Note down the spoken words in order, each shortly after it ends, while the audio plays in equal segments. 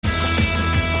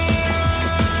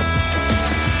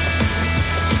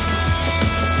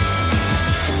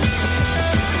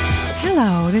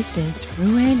Hello, this is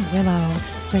Ruin Willow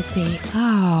with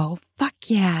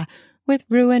the with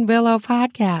Ruin Willow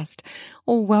podcast.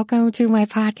 Welcome to my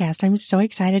podcast. I'm so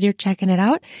excited you're checking it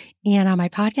out. And on my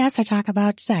podcast, I talk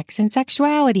about sex and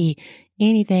sexuality,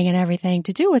 anything and everything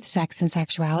to do with sex and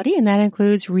sexuality. And that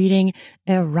includes reading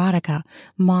erotica,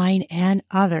 mine and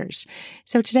others.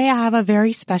 So today I have a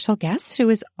very special guest who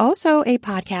is also a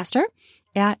podcaster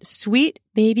at Sweet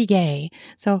Baby Gay.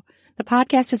 So the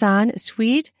podcast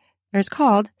is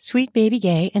called Sweet Baby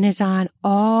Gay and is on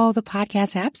all the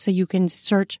podcast apps. So you can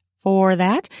search for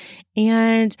that.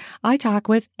 And I talk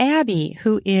with Abbey,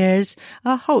 who is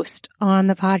a host on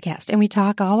the podcast. And we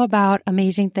talk all about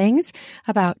amazing things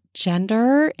about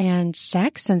gender and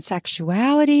sex and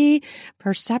sexuality,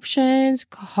 perceptions,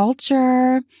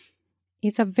 culture.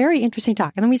 It's a very interesting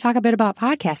talk. And then we talk a bit about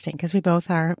podcasting because we both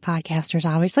are podcasters,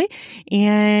 obviously.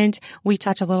 And we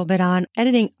touch a little bit on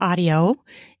editing audio.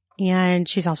 And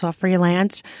she's also a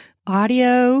freelance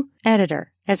audio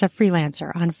editor as a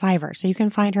freelancer on Fiverr. So you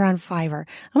can find her on Fiverr.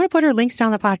 I'm going to put her links down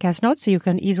in the podcast notes so you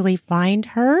can easily find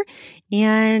her.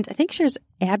 And I think she's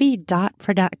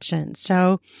Abbey.production.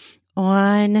 So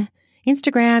on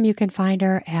Instagram, you can find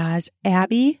her as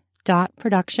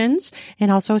Abbey.productions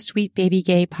and also Sweet Baby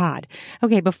Gay Pod.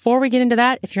 Okay, before we get into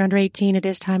that, if you're under 18, it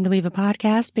is time to leave the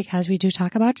podcast because we do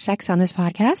talk about sex on this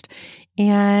podcast.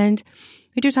 And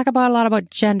we do talk about a lot about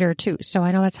gender too. So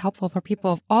I know that's helpful for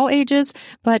people of all ages,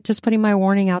 but just putting my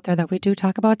warning out there that we do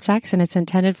talk about sex and it's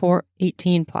intended for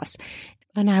 18 plus.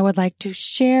 And I would like to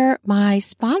share my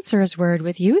sponsor's word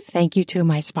with you. Thank you to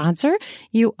my sponsor.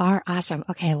 You are awesome.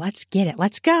 Okay, let's get it.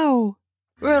 Let's go.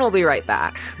 We'll be right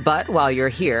back. But while you're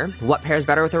here, what pairs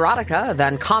better with erotica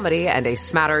than comedy and a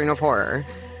smattering of horror?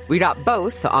 We got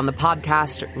both on the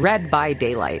podcast Read by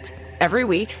Daylight. Every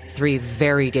week, 3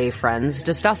 very gay friends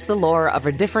discuss the lore of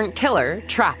a different killer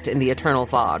trapped in the eternal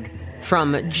fog.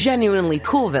 From genuinely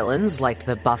cool villains like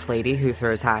the buff lady who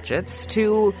throws hatchets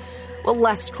to, well,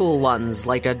 less cool ones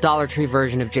like a Dollar Tree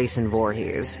version of Jason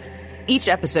Voorhees. Each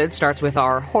episode starts with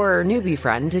our horror newbie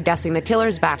friend guessing the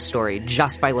killer's backstory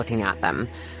just by looking at them.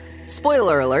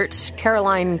 Spoiler alert,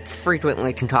 Caroline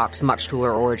frequently concocts much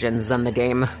cooler origins than the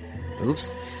game.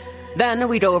 Oops. Then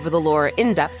we go over the lore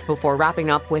in depth before wrapping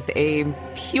up with a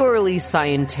purely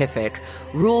scientific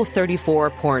Rule 34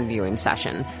 porn viewing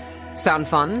session. Sound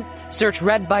fun? Search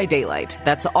Read by Daylight,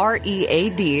 that's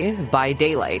R-E-A-D by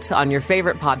Daylight, on your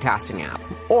favorite podcasting app.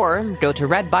 Or go to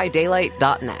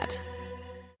readbydaylight.net.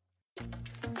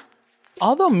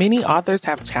 Although many authors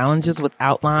have challenges with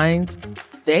outlines,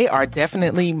 they are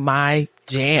definitely my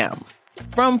jam.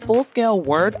 From full-scale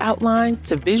word outlines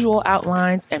to visual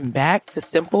outlines and back to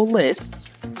simple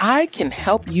lists, I can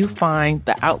help you find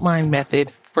the outline method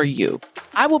for you.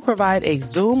 I will provide a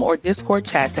Zoom or Discord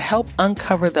chat to help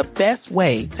uncover the best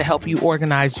way to help you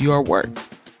organize your work.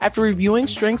 After reviewing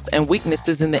strengths and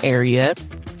weaknesses in the area,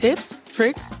 tips,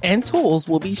 tricks, and tools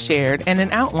will be shared, and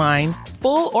an outline,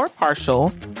 full or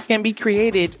partial, can be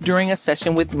created during a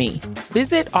session with me.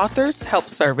 Visit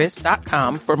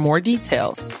authorshelpservice.com for more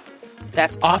details.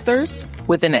 That's authors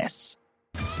with an S.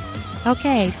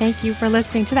 Okay, thank you for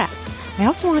listening to that. I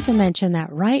also want to mention that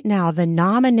right now the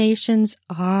nominations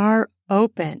are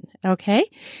open, okay?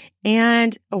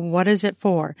 And what is it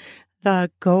for?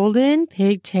 The Golden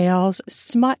Pigtails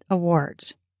Smut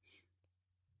Awards.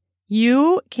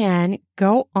 You can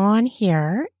go on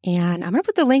here, and I'm going to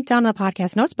put the link down in the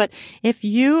podcast notes, but if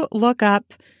you look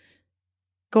up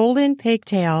Golden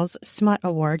Pigtails Smut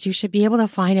Awards, you should be able to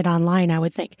find it online, I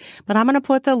would think. But I'm going to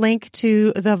put the link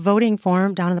to the voting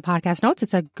form down in the podcast notes.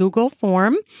 It's a Google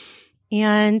form,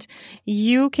 and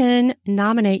you can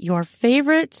nominate your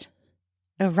favorite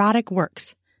erotic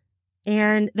works.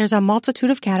 And there's a multitude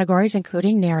of categories,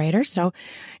 including narrators. So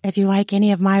if you like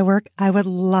any of my work, I would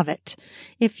love it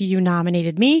if you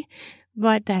nominated me.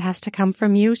 But that has to come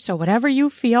from you. So whatever you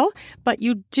feel, but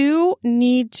you do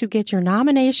need to get your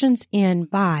nominations in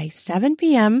by 7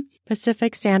 p.m.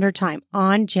 Pacific Standard Time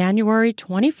on January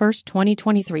 21st,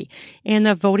 2023. And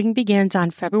the voting begins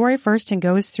on February 1st and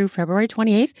goes through February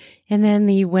 28th. And then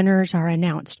the winners are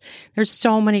announced. There's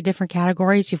so many different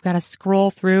categories. You've got to scroll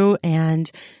through,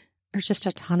 and there's just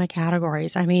a ton of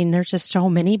categories. I mean, there's just so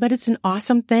many, but it's an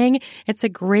awesome thing. It's a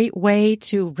great way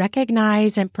to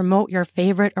recognize and promote your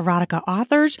favorite erotica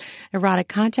authors, erotic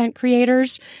content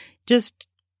creators. Just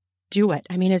do it.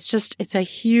 I mean, it's a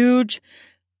huge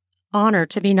honor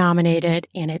to be nominated,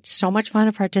 and it's so much fun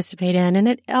to participate in, and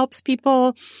it helps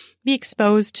people be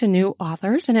exposed to new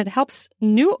authors, and it helps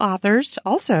new authors,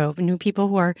 also new people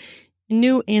who are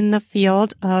new in the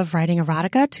field of writing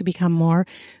erotica, to become more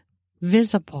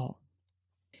visible.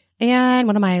 And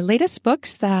one of my latest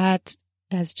books that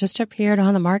has just appeared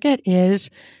on the market is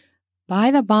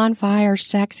By the Bonfire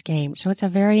Sex Game. So it's a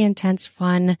very intense,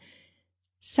 fun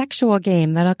sexual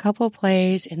game that a couple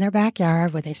plays in their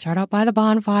backyard where they start out by the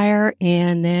bonfire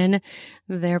and then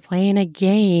they're playing a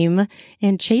game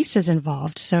and chase is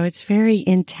involved. So it's very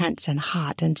intense and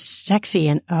hot and sexy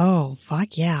and oh,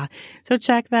 fuck yeah. So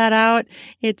check that out.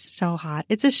 It's so hot.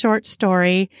 It's a short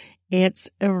story. It's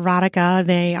erotica.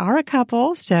 They are a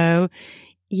couple. So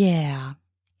yeah,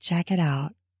 check it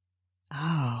out.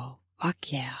 Oh, fuck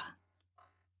yeah.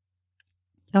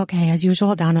 Okay, as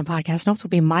usual, down in podcast notes will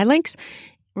be my links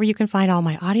where you can find all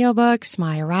my audiobooks,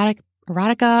 my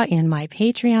erotica, and my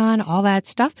Patreon, all that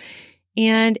stuff.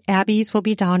 And Abby's will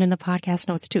be down in the podcast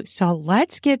notes too. So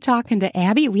let's get talking to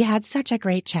Abbey. We had such a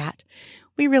great chat.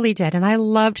 We really did. And I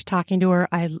loved talking to her.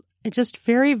 I just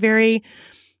very, very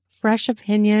fresh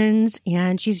opinions,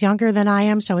 and she's younger than I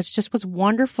am. So it just was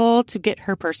wonderful to get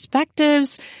her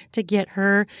perspectives, to get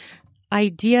her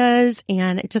ideas,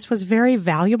 and it just was very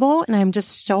valuable. And I'm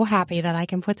just so happy that I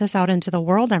can put this out into the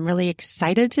world. I'm really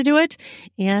excited to do it,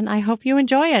 and I hope you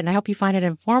enjoy it. And I hope you find it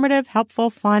informative, helpful,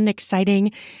 fun,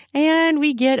 exciting, and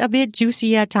we get a bit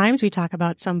juicy at times. We talk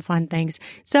about some fun things.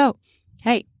 So,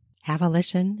 hey, have a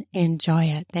listen, enjoy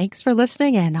it. Thanks for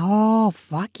listening, and oh,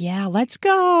 fuck yeah, let's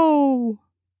go.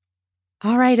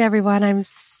 All right, everyone. I'm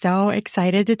so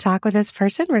excited to talk with this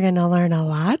person. We're going to learn a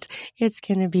lot. It's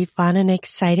going to be fun and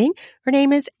exciting. Her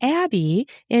name is Abbey,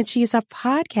 and she's a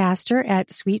podcaster at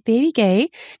Sweet Baby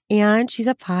Gay, and she's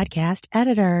a podcast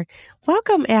editor.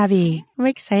 Welcome, Abbey. I'm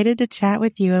excited to chat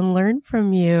with you and learn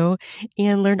from you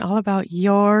and learn all about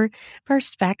your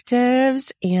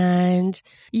perspectives. And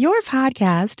your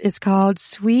podcast is called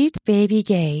Sweet Baby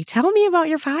Gay. Tell me about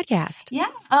your podcast. Yeah.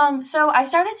 So I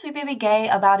started Sweet Baby Gay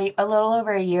about a little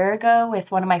over a year ago with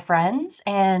one of my friends.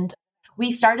 And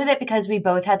we started it because we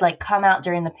both had come out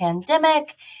during the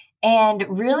pandemic and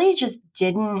really just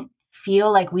didn't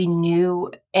feel like we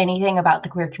knew anything about the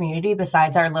queer community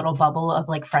besides our little bubble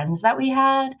of friends that we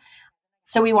had.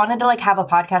 So we wanted to have a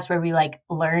podcast where we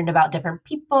learned about different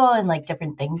people and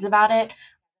different things about it.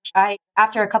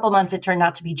 After a couple months, it turned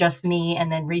out to be just me.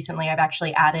 And then recently I've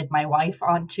actually added my wife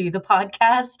onto the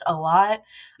podcast a lot.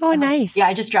 Oh, nice. Yeah,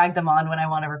 I just drag them on when I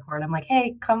want to record. I'm like,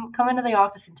 hey, come into the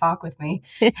office and talk with me.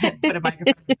 Put a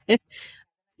microphone.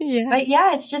 Yeah. But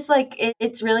yeah, it's just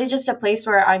it's really just a place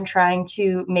where I'm trying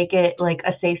to make it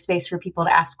a safe space for people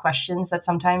to ask questions that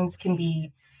sometimes can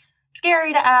be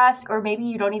scary to ask, or maybe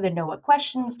you don't even know what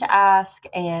questions to ask.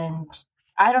 And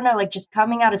I don't know, just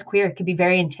coming out as queer can be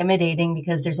very intimidating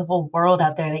because there's a whole world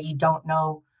out there that you don't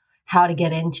know how to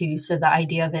get into. So the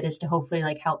idea of it is to hopefully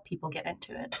help people get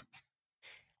into it.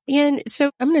 And so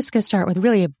I'm just going to start with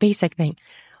really a basic thing.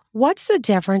 What's the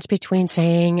difference between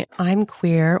saying I'm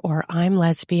queer or I'm a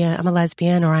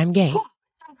lesbian or I'm gay?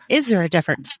 Is there a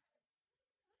difference?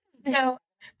 So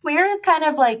queer is kind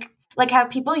of like how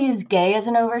people use gay as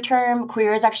an overterm.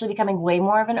 Queer is actually becoming way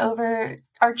more of an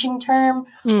overarching term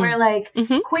where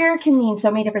queer can mean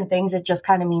so many different things. It just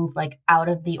kind of means out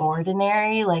of the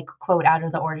ordinary, quote, out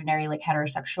of the ordinary,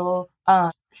 heterosexual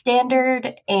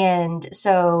standard. And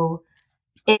so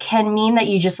it can mean that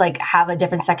you just have a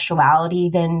different sexuality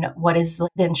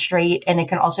than straight. And it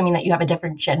can also mean that you have a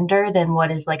different gender than what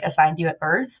is assigned to you at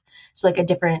birth. So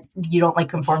you don't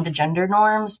conform to gender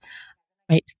norms.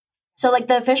 Right. So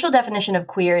the official definition of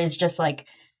queer is just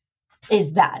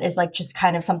is just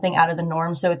kind of something out of the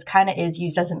norm. So it's kind of is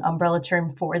used as an umbrella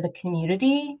term for the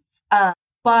community.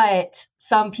 But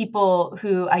some people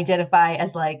who identify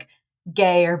as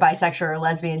gay or bisexual or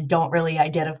lesbian don't really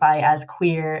identify as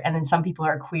queer. And then some people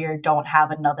who are queer don't have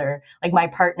another, my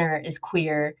partner is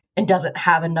queer and doesn't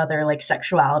have another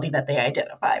sexuality that they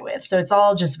identify with. So it's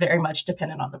all just very much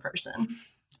dependent on the person.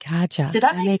 Gotcha. Did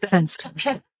that make sense?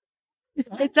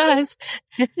 It does.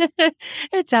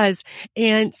 It does.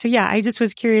 And so, yeah, I just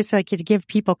was curious, to give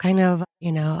people kind of,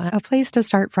 a place to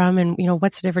start from and,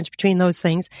 what's the difference between those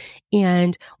things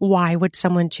and why would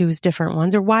someone choose different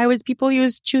ones or why would people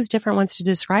choose different ones to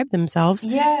describe themselves?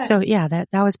 Yeah. So, yeah, that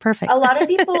was perfect. A lot of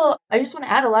people, I just want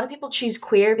to add, a lot of people choose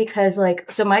queer because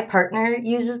so my partner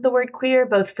uses the word queer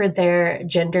both for their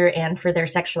gender and for their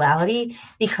sexuality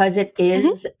because it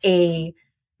is a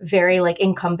very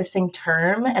encompassing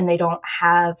term, and they don't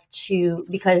have to,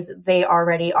 because they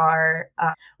already are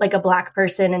a Black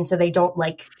person, and so they don't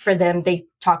for them, they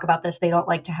talk about this, they don't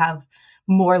like to have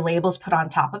more labels put on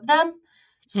top of them.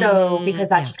 So because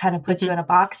that just kind of puts you in a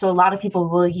box. So a lot of people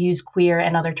will use queer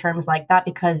and other terms like that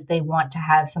because they want to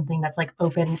have something that's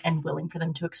open and willing for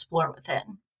them to explore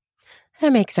within.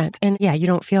 That makes sense. And yeah, you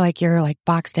don't feel like you're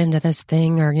boxed into this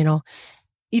thing or,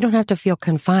 you don't have to feel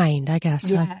confined, I guess.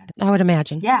 Yeah. I would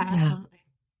imagine. Yeah, absolutely.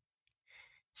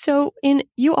 So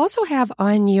you also have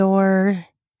on your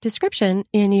description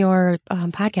in your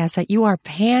podcast that you are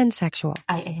pansexual.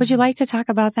 I am. Would you like to talk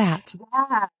about that?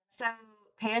 Yeah. So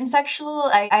pansexual,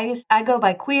 I go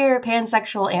by queer,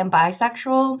 pansexual, and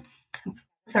bisexual.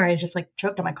 Sorry, I just like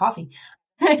choked on my coffee.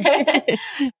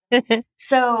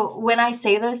 So when I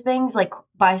say those things, like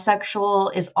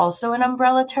bisexual is also an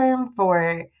umbrella term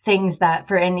for things that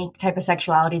for any type of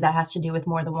sexuality that has to do with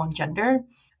more than one gender.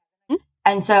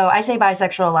 And so I say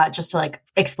bisexual a lot just to like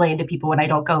explain to people when I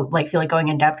don't go like feel like going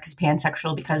in depth, because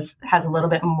pansexual because it has a little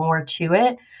bit more to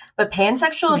it. But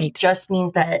pansexual just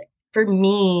means that for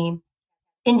me,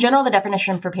 in general, the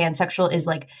definition for pansexual is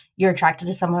like you're attracted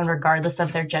to someone regardless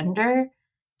of their gender.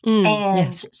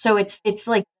 So it's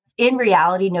like in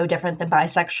reality no different than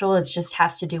bisexual. It just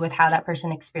has to do with how that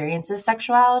person experiences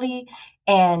sexuality.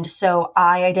 And so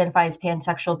I identify as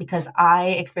pansexual because I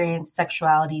experience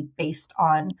sexuality based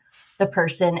on the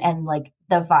person and like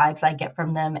the vibes I get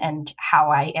from them and how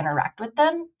I interact with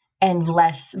them, and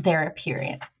less their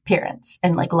appearance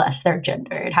and like less their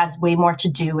gender. It has way more to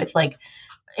do with like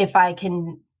if I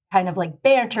can kind of like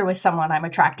banter with someone, I'm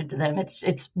attracted to them.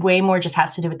 It's way more just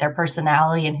has to do with their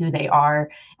personality and who they are,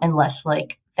 and less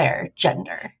like their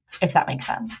gender, if that makes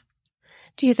sense.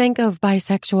 Do you think of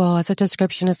bisexual as a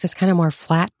description as just kind of more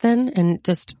flat then, and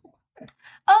just?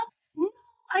 No,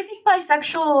 I think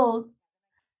bisexual.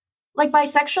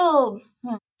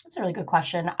 That's a really good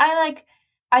question.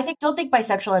 Don't think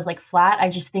bisexual is like flat. I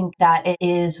just think that it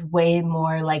is way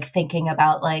more like thinking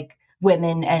about like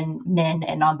women and men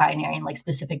and non-binary and like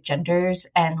specific genders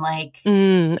and like.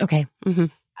 Okay. Mm-hmm.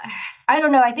 I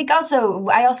don't know. I think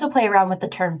I also play around with the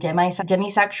term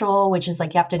demisexual, which is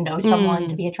like you have to know someone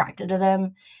to be attracted to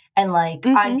them, and like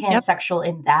I'm pansexual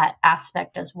in that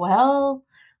aspect as well.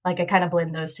 Like I kind of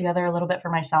blend those together a little bit for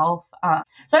myself.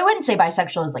 So I wouldn't say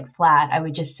bisexual is like flat. I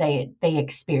would just say they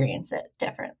experience it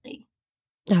differently.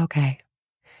 Okay.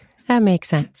 That makes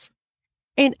sense.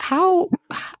 And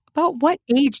about what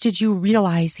age did you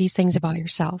realize these things about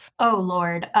yourself? Oh,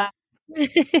 Lord.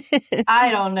 I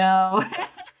don't know.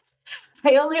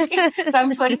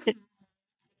 I'm 20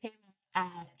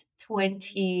 at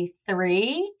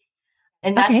 23.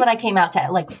 And that's when I came out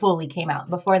to like fully came out.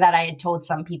 Before that, I had told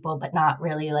some people, but not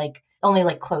really like only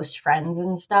like close friends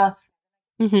and stuff.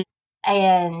 Mm-hmm.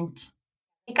 And I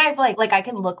think I've like I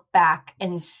can look back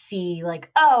and see like,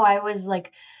 oh, I was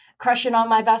like crushing on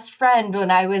my best friend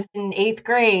when I was in 8th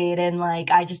grade, and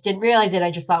like I just didn't realize it. I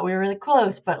just thought we were really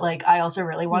close, but like I also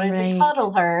really wanted to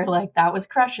cuddle her. Like that was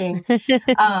crushing.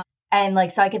 And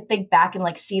like, so I could think back and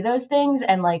like see those things.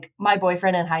 And like my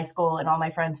boyfriend in high school and all my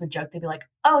friends would joke. They'd be like,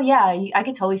 oh yeah, I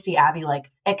could totally see Abby like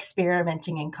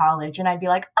experimenting in college. And I'd be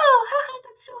like, oh, haha,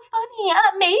 that's so funny.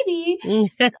 Maybe.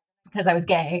 Because I was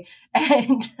gay.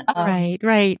 And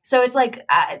right. So it's like,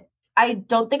 I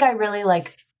don't think I really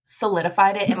like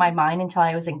solidified it in my mind until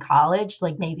I was in college,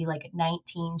 like maybe like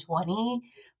 19, 20.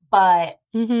 But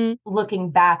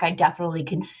looking back, I definitely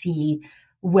can see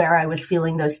where I was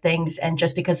feeling those things. And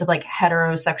just because of like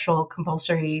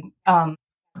compulsive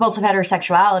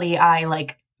heterosexuality, I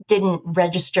like didn't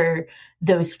register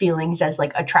those feelings as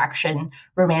like attraction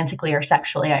romantically or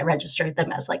sexually. I registered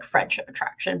them as like friendship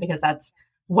attraction because that's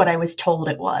what I was told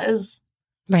it was.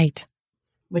 Right.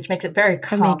 Which makes it very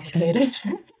complicated.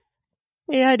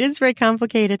 Yeah, it is very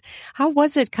complicated. How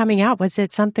was it coming out? Was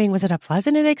it a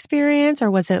pleasant experience, or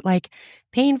was it like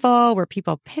painful? Were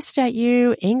people pissed at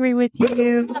you, angry with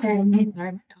you?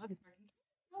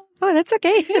 Oh, that's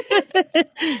okay.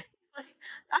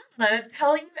 I'm going to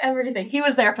tell you everything. He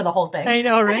was there for the whole thing. I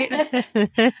know, right?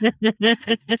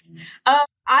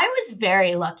 I was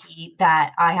very lucky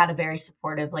that I had a very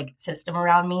supportive like system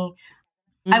around me.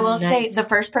 I will say the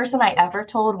first person I ever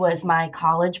told was my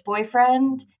college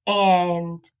boyfriend,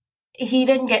 and he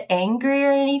didn't get angry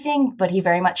or anything, but he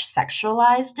very much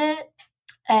sexualized it.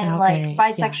 And like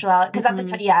bisexuality, because at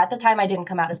the time I didn't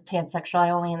come out as pansexual.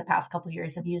 I only in the past couple of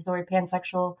years have used the word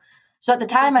pansexual. So at the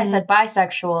time I said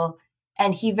bisexual,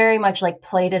 and he very much like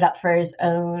played it up for his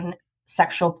own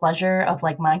sexual pleasure of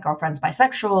like, my girlfriend's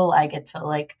bisexual.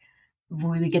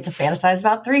 We get to fantasize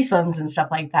about threesomes and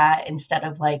stuff like that, instead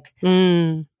of like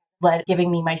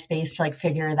giving me my space to like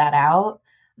figure that out.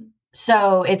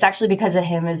 So it's actually because of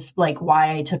him is like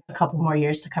why I took a couple more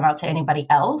years to come out to anybody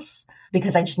else,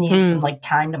 because I just needed some like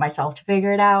time to myself to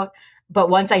figure it out. But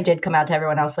once I did come out to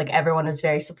everyone else, like everyone was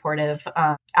very supportive.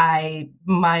 I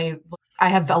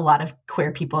have a lot of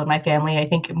queer people in my family. I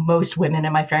think most women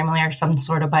in my family are some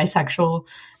sort of bisexual.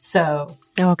 So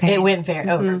it went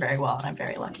over very well, and I'm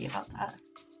very lucky about that.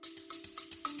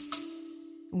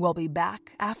 We'll be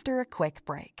back after a quick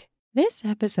break. This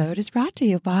episode is brought to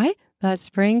you by the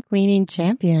spring cleaning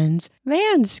champions,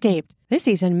 Manscaped. This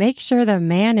season, make sure the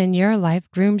man in your life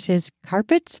grooms his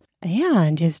carpets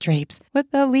and his drapes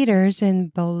with the leaders in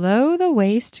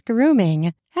below-the-waist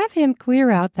grooming. Have him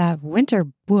clear out that winter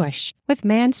bush with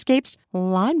Manscaped's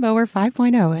Lawnmower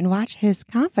 5.0 and watch his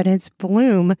confidence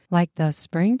bloom like the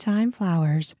springtime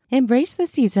flowers. Embrace the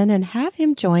season and have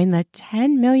him join the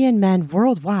 10 million men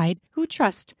worldwide who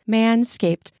trust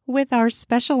Manscaped with our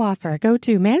special offer. Go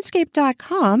to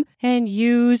manscaped.com and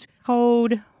use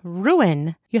code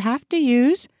RUIN. You have to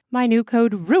use my new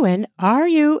code RUIN,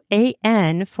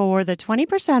 RUAN, for the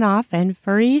 20% off and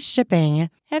free shipping.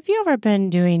 Have you ever been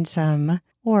doing some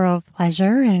oral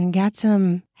pleasure and got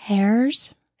some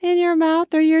hairs in your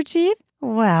mouth or your teeth?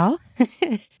 Well,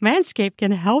 Manscaped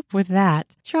can help with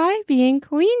that. Try being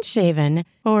clean-shaven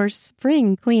for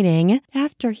spring cleaning.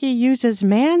 After he uses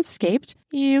Manscaped,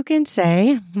 you can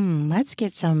say, let's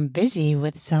get some busy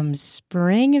with some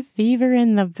spring fever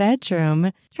in the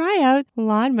bedroom. Try out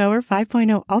Lawnmower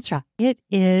 5.0 Ultra. It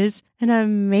is an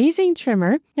amazing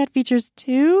trimmer that features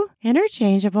 2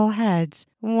 interchangeable heads,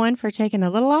 one for taking a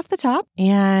little off the top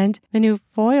and the new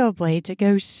foil blade to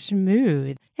go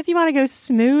smooth. If you want to go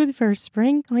smooth for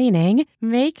spring cleaning,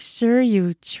 make sure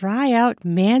you try out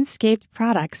Manscaped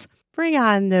products. Bring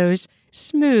on those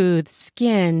smooth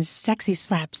skin, sexy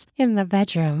slaps in the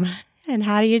bedroom. And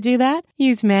how do you do that?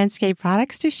 Use Manscaped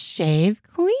products to shave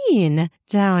clean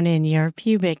down in your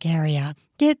pubic area.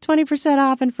 Get 20%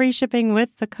 off and free shipping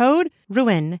with the code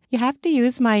RUIN. You have to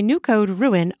use my new code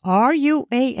RUIN,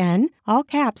 RUAN, all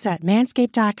caps at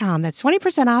manscaped.com. That's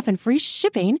 20% off and free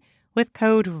shipping with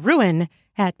code RUIN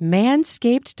at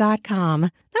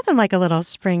manscaped.com. Nothing like a little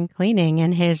spring cleaning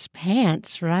in his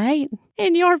pants, right?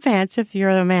 In your pants if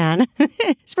you're the man.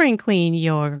 Spring clean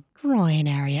your groin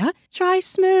area. Try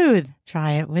smooth.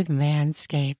 Try it with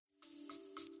Manscaped.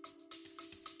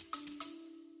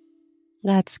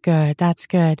 That's good. That's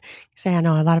good. Because I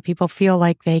know a lot of people feel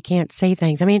like they can't say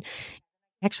things. I mean,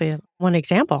 actually, one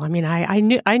example. I mean,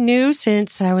 I knew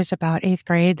since I was about 8th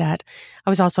grade that I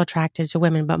was also attracted to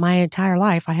women, but my entire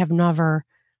life I have never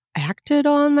acted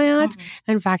on that.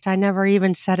 In fact, I never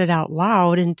even said it out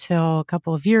loud until a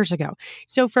couple of years ago.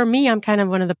 So for me, I'm kind of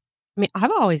one of the, I mean,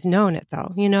 I've always known it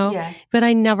though, you know, but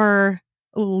I never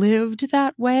lived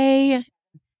that way.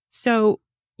 So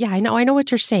yeah, I know what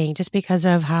you're saying just because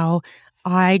of how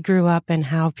I grew up and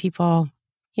how people,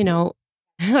 you know,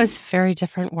 it was a very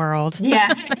different world.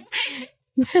 Yeah.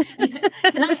 Can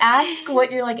I ask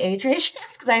what your like age range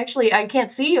is? Because I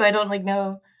can't see you. I don't like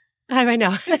know. I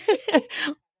know.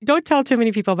 Don't tell too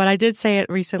many people, but I did say it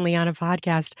recently on a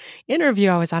podcast interview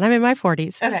I was on. I'm in my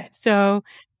 40s. Okay. So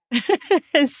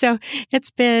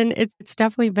it's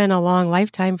definitely been a long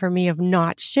lifetime for me of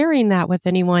not sharing that with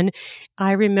anyone.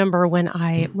 I remember when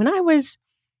I was,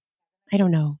 I don't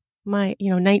know, my,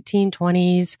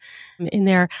 1920s in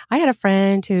there, I had a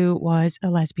friend who was a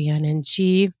lesbian and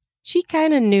she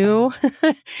kind of knew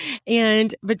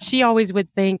but she always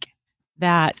would think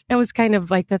that it was kind of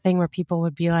like the thing where people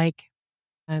would be like,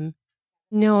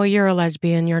 no, you're a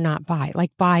lesbian, you're not bi.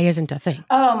 Like bi isn't a thing.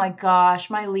 Oh my gosh.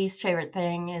 My least favorite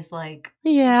thing is like,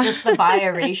 just the bi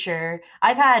erasure.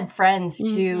 I've had friends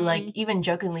too, like even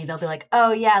jokingly, they'll be like,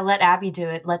 oh yeah, let Abbey do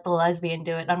it. Let the lesbian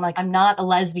do it. And I'm like, I'm not a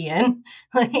lesbian.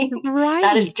 Like, right.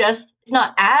 That is just, it's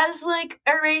not as like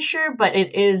erasure, but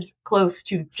it is close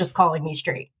to just calling me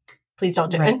straight. Please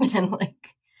don't do it. And like,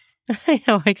 I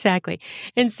know, exactly.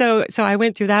 And so I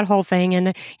went through that whole thing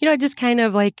and, just kind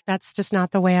of like, that's just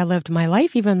not the way I lived my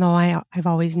life, even though I've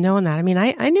always known that. I mean,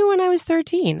 I knew when I was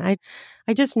 13,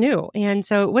 I just knew. And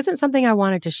so it wasn't something I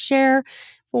wanted to share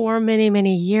for many,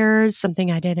 many years, something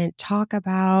I didn't talk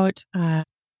about.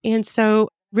 And so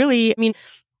really, I mean,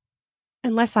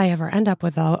 unless I ever end up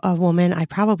with a woman, I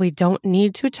probably don't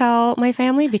need to tell my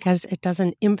family because it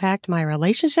doesn't impact my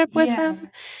relationship with them.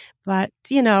 But,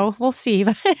 we'll see.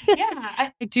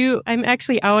 I do. I'm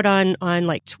actually out on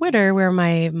like Twitter where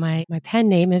my pen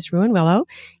name is Ruin Willow.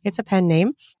 It's a pen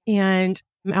name. And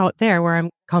I'm out there where I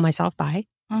call myself bi.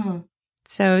 Mm-hmm.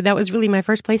 So that was really my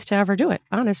first place to ever do it,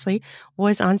 honestly,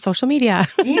 was on social media.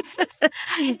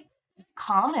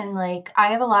 Common. Like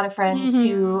I have a lot of friends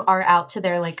who are out to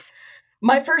their like,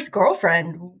 my first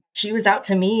girlfriend, she was out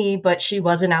to me, but she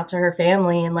wasn't out to her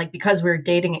family. And like, because we were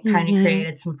dating, it kind of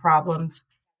created some problems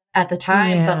at the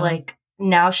time. But like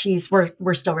now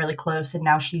we're still really close. And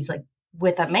now she's like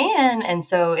with a man. And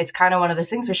so it's kind of one of those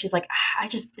things where she's like,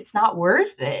 it's not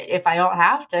worth it if I don't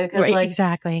have to. Cause like,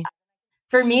 exactly.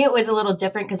 For me, it was a little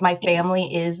different because my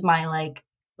family is my like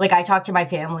I talk to my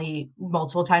family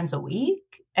multiple times a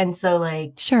week. And so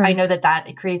like, Sure. I know that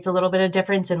it creates a little bit of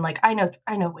difference. And like, I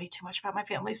know way too much about my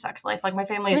family's sex life. Like my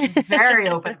family is very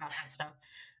open about that stuff.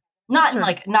 Not Sure.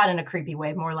 not in a creepy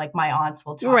way, more like my aunts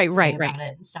will talk Right, to right, me right. about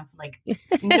it and stuff. Like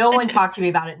no one talked to me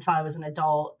about it until I was an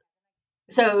adult.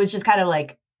 So it was just kind of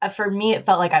like, for me, it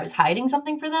felt like I was hiding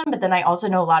something for them. But then I also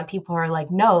know a lot of people who are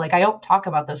like, no, like I don't talk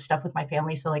about this stuff with my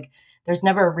family. So like, there's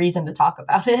never a reason to talk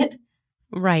about it.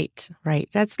 Right, right.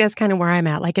 That's kind of where I'm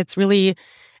at. Like it's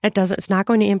not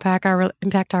going to impact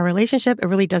our relationship. It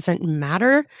really doesn't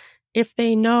matter if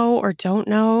they know or don't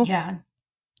know. Yeah.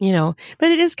 You know,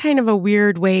 but it is kind of a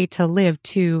weird way to live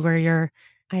too, where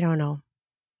I don't know.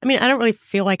 I mean, I don't really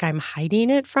feel like I'm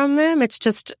hiding it from them. It's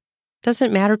just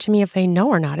doesn't matter to me if they know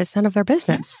or not. It's none of their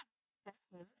business. That's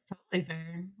totally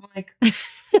fair. Like,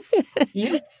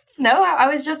 I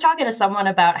was just talking to someone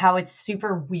about how it's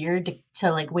super weird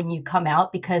to like when you come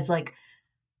out, because like,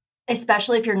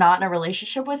 especially if you're not in a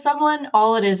relationship with someone,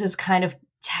 all it is kind of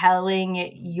telling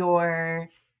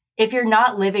if you're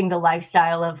not living the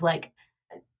lifestyle of like,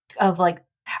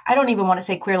 I don't even want to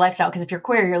say queer lifestyle, because if you're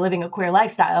queer, you're living a queer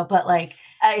lifestyle. But like,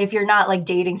 if you're not like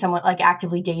dating someone, like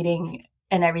actively dating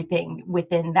and everything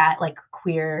within that like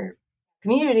queer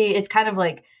community, it's kind of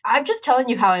like, I'm just telling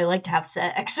you how I like to have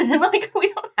sex. And like,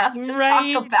 we don't have to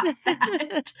talk about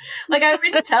that. Like, I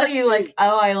wouldn't tell you like,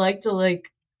 oh, I like to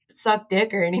like suck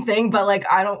dick or anything, but like,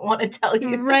 I don't want to tell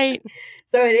you. Right.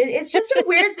 So it's just a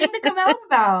weird thing to come out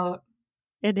about.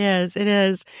 It is.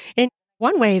 And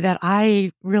one way that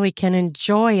I really can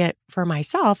enjoy it for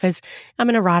myself is I'm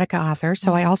an erotica author.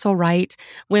 So I also write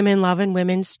women loving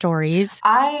women's stories.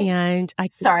 Sorry, do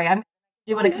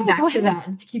you want to come back to that?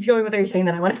 Keep going with what you're saying,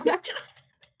 then I want to come back to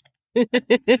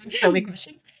that. So many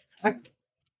questions.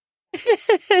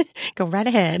 Go right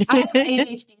ahead. I have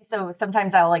ADHD, so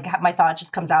sometimes I'll like my thought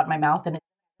just comes out in my mouth and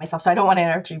myself. So I don't want to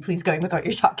interrupt you. Please go with what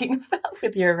you're talking about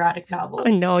with your erotic novels.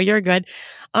 No, you're good.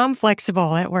 I'm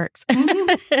flexible. It works.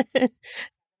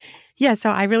 Yeah,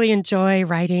 so I really enjoy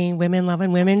writing women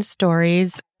loving women's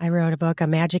stories. I wrote a book, A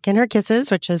Magic in Her Kisses,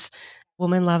 which is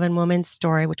woman loving woman's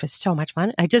story, which was so much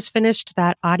fun. I just finished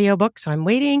that audiobook, so I'm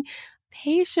waiting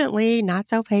patiently, not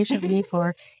so patiently,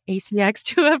 for ACX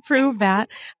to approve that.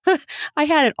 I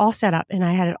had it all set up and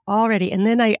I had it all ready. And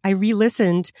then I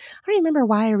re-listened. I don't remember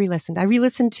why I re-listened. I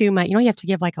re-listened to you have to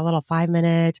give like a little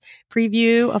 5-minute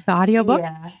preview of the audiobook.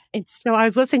 Yeah. And so I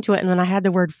was listening to it and then I had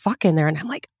the word fuck in there and I'm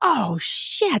like, oh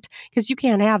shit. Because you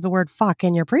can't have the word fuck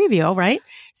in your preview, right?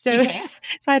 So,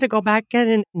 so I had to go back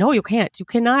and no, you can't. You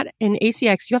cannot. In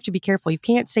ACX, you have to be careful. You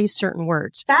can't say certain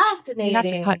words. Fascinating. You have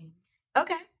to cut.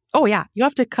 Okay. Oh, yeah. You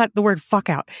have to cut the word fuck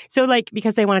out. So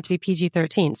because they want it to be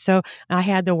PG-13. So I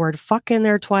had the word fuck in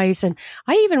there twice. And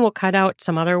I even will cut out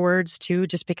some other words too,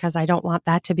 just because I don't want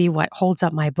that to be what holds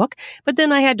up my book. But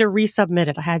then I had to resubmit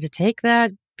it. I had to take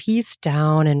that piece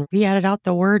down and re-edit out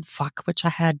the word fuck, which I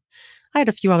had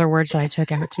a few other words that I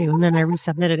took out too. And then I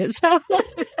resubmitted it. So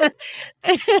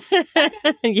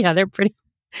yeah,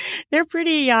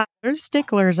 they're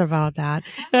sticklers about that.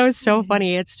 That was so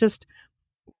funny. It's just,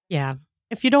 yeah.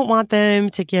 If you don't want them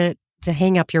to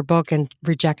hang up your book and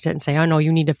reject it and say, oh no,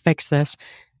 you need to fix this,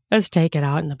 just take it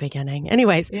out in the beginning.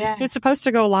 Anyways, So it's supposed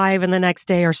to go live in the next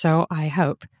day or so, I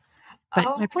hope.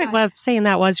 But my point of saying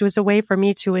that was a way for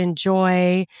me to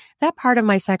enjoy that part of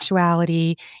my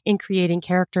sexuality in creating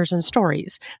characters and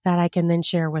stories that I can then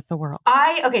share with the world.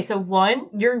 So one,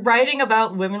 you're writing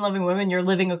about women loving women. You're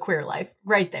living a queer life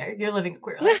right there. You're living a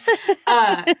queer life.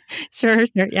 Sure.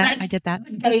 Yeah, I get that.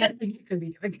 I think you could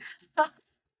be doing.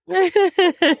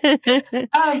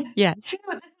 Yes.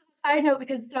 I know,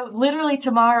 because literally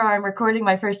tomorrow I'm recording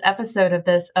my first episode of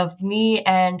this, of me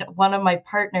and one of my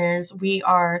partners. We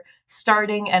are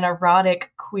starting an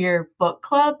erotic queer book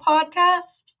club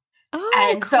podcast. Oh,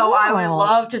 and cool. So I would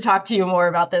love to talk to you more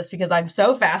about this because I'm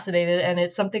so fascinated, and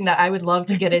it's something that I would love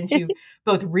to get into,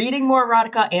 both reading more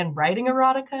erotica and writing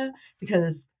erotica,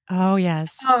 because oh,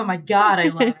 yes. Oh my God, I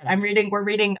love it. We're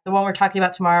reading the one we're talking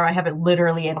about tomorrow. I have it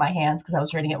literally in my hands because I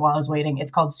was reading it while I was waiting.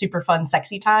 It's called Super Fun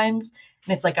Sexy Times.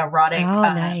 And it's like erotic,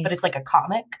 nice. but it's like a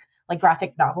comic, like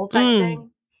graphic novel type thing.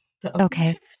 So,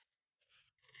 okay.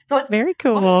 So it's very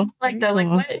cool. What's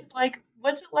it like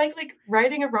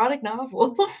writing erotic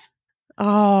novels?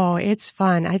 Oh, it's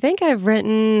fun. I think I've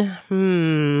written,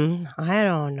 I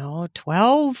don't know,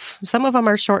 12. Some of them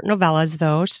are short novellas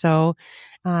though. So,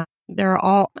 I'm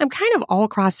kind of all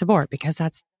across the board because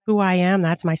that's who I am.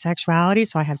 That's my sexuality.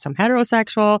 So I have some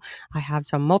heterosexual, I have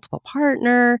some multiple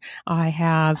partner, I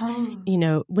have,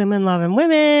 women loving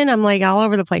women. I'm like all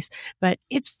over the place, but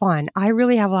it's fun. I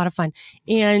really have a lot of fun.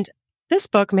 And this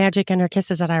book, Magic and Her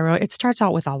Kisses, that I wrote, it starts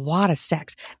out with a lot of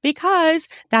sex because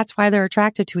that's why they're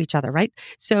attracted to each other, right?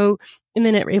 So, and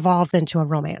then it evolves into a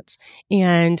romance.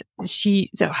 And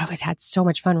so I always had so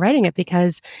much fun writing it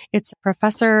because it's a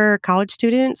professor, college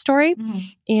student story.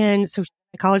 And so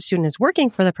the college student is working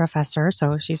for the professor,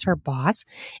 so she's her boss,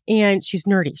 and she's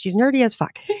nerdy. She's nerdy as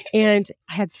fuck. And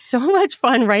I had so much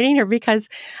fun writing her because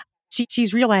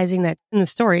she's realizing that in the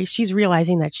story, she's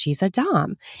realizing that she's a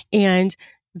dom. And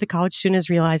the college student is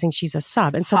realizing she's a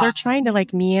sub. And so they're trying to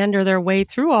like meander their way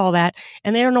through all that,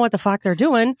 and they don't know what the fuck they're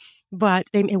doing, but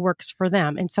it works for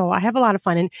them. And so I have a lot of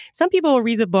fun. And some people will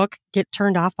read the book, get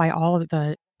turned off by all of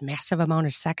the massive amount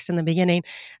of sex in the beginning.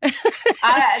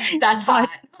 That's hot.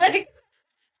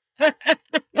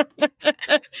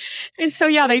 And so,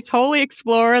 yeah, they totally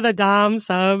explore the dom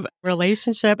sub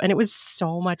relationship, and it was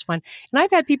so much fun. And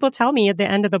I've had people tell me at the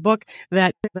end of the book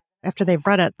that after they've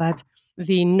read it, that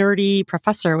the nerdy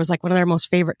professor was like one of their most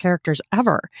favorite characters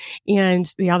ever. And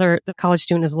the college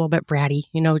student is a little bit bratty,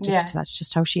 that's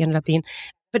just how she ended up being.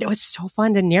 But it was so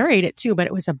fun to narrate it too. But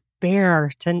it was a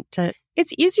bear to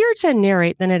it's easier to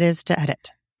narrate than it is to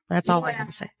edit. That's all I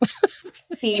gotta say.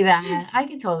 See that. I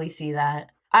can totally see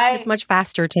that. It's much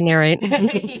faster to narrate.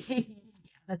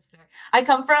 That's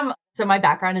fair. So my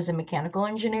background is in mechanical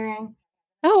engineering.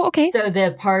 Oh, okay. So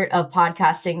the part of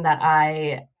podcasting that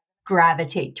I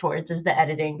gravitate towards is the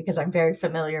editing, because I'm very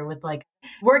familiar with like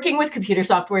working with computer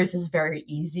softwares is very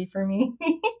easy for me.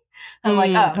 I'm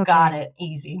okay. Got it.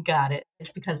 Easy. Got it.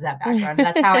 It's because of that background.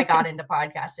 That's how I got into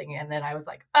podcasting. And then I was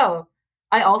like, oh,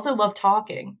 I also love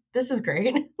talking. This is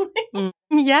great.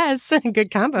 Yes.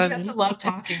 Good combo. You have to love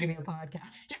talking to be a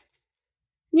podcaster.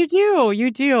 You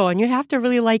do. And you have to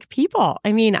really like people.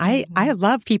 I mean, I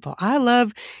love people. I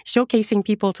love showcasing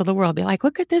people to the world. Be like,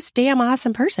 look at this damn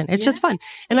awesome person. It's just fun.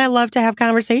 And I love to have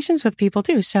conversations with people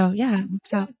too. So yeah.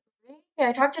 So yeah,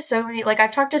 I've talked to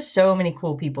so many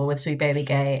cool people with Sweet Baby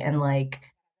Gay, and like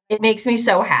it makes me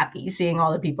so happy seeing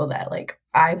all the people that like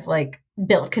I've like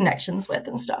built connections with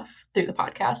and stuff through the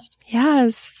podcast.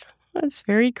 Yes. That's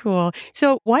very cool.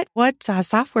 So what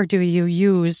software do you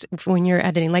use when you're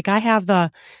editing? Like I have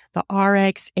the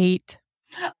RX8.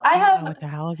 I have what the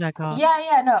hell is that called?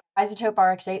 No, Isotope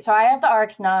RX8. So I have the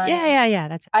RX9.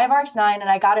 Yeah. I have RX9, and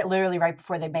I got it literally right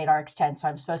before they made RX10. So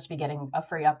I'm supposed to be getting a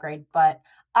free upgrade, but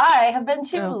I have been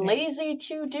too lazy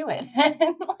to do it.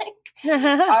 And like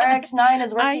RX9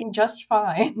 is working just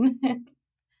fine.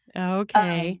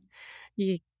 Okay.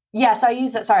 Yeah, so I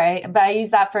use that. Sorry, but I use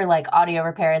that for like audio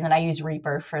repair, and then I use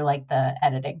Reaper for like the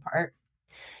editing part.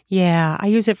 Yeah, I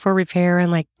use it for repair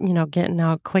and like, getting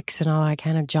out clicks and all that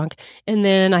kind of junk. And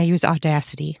then I use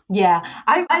Audacity. Yeah,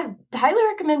 I highly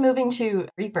recommend moving to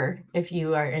Reaper if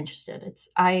you are interested.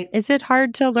 Is it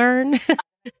hard to learn?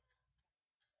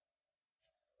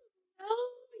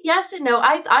 Yes and no.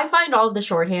 I find all of the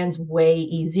shorthands way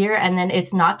easier, and then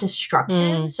it's not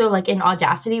destructive. So like in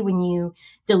Audacity, when you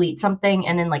delete something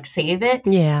and then like save it,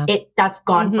 that's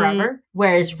gone forever.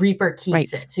 Whereas Reaper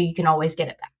keeps it, so you can always get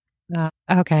it back.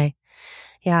 Okay.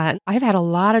 Yeah, I've had a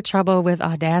lot of trouble with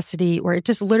Audacity where it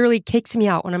just literally kicks me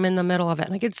out when I'm in the middle of it.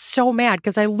 Like it's so mad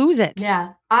because I lose it.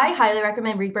 Yeah, I highly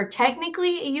recommend Reaper.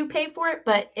 Technically, you pay for it,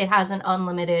 but it has an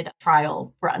unlimited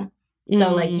trial run.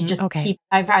 So like you just keep,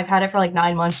 I've had it for like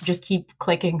 9 months. You just keep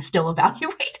clicking, still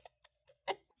evaluate.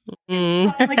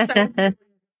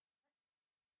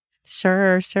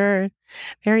 Sure.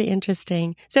 Very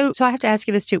interesting. So I have to ask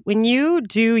you this too. When you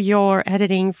do your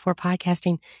editing for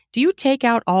podcasting, do you take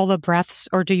out all the breaths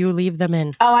or do you leave them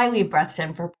in? Oh, I leave breaths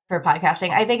in for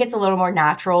podcasting. I think it's a little more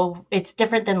natural. It's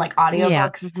different than like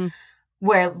audiobooks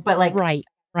but like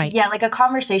Right. Yeah, like a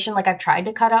conversation, like I've tried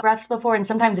to cut out breaths before, and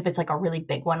sometimes if it's like a really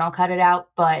big one, I'll cut it out,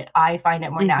 but I find it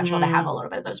more natural to have a little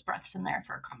bit of those breaths in there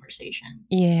for a conversation.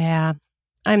 Yeah,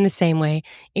 I'm the same way.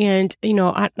 And,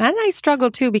 I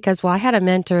struggle too because, I had a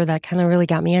mentor that kind of really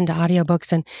got me into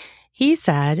audiobooks, and he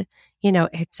said,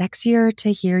 it's sexier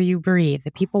to hear you breathe.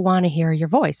 The people want to hear your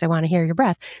voice. They want to hear your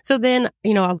breath. So then,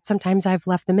 sometimes I've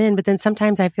left them in, but then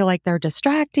sometimes I feel like they're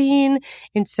distracting.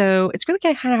 And so it's really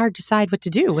kind of hard to decide what to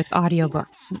do with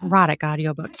audiobooks, erotic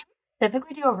audiobooks.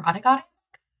 Typically do erotic audio?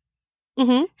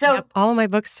 Mm-hmm. So all of my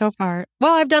books so far.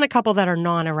 Well, I've done a couple that are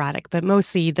non-erotic, but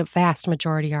mostly the vast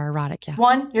majority are erotic. Yeah.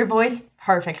 One, your voice,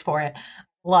 perfect for it.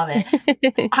 Love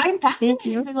it. I'm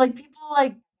fascinated. Like people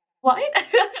like, what?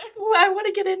 I want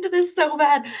to get into this so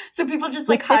bad. So people just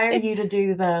like hire you to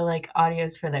do the like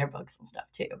audios for their books and stuff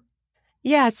too.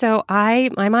 Yeah. So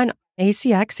I'm on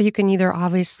ACX. So you can either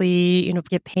obviously,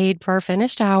 get paid per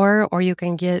finished hour or you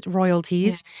can get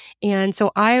royalties. Yeah. And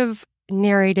so I've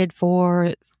narrated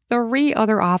for 3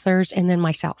 other authors and then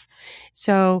myself.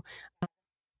 So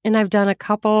And I've done a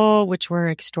couple which were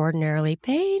extraordinarily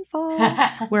painful,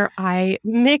 where I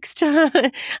mixed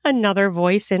another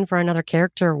voice in for another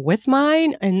character with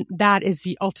mine. And that is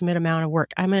the ultimate amount of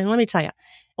work. I mean, let me tell you,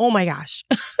 oh my gosh.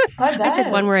 I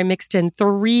did one where I mixed in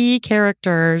 3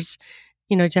 characters,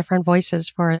 different voices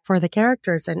for the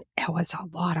characters. And it was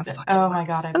a lot of fucking Oh work. my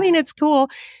God. I mean, it's cool,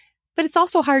 but it's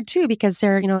also hard too, because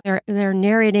they're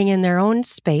narrating in their own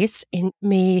space and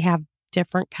may have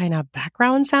different kind of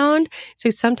background sound. So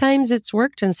sometimes it's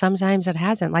worked and sometimes it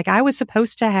hasn't. Like I was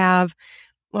supposed to have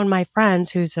one of my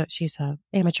friends she's a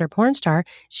amateur porn star.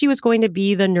 She was going to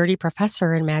be the nerdy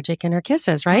professor in Magic and Her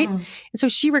Kisses, right? And so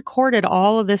she recorded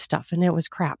all of this stuff and it was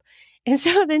crap. And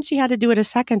so then she had to do it a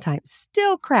second time.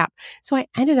 Still crap. So I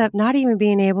ended up not even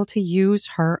being able to use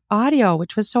her audio,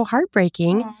 which was so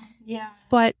heartbreaking. Yeah.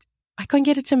 But I couldn't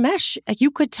get it to mesh. You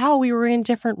could tell we were in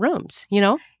different rooms,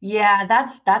 Yeah,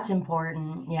 that's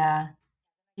important. Yeah.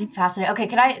 Fascinating. Okay,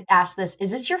 can I ask this?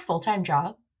 Is this your full-time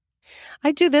job?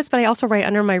 I do this, but I also write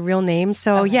under my real name.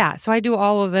 So Okay. yeah, so I do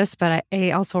all of this, but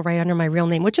I also write under my real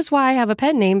name, which is why I have a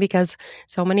pen name, because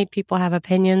so many people have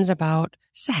opinions about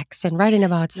sex and writing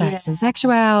about sex and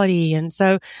sexuality. And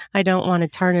so I don't want to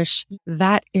tarnish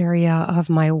that area of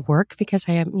my work, because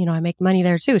I am, I make money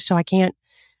there too. So I can't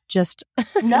just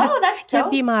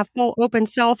can't be my full open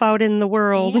self out in the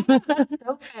world. Yeah, that's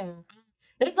so fair.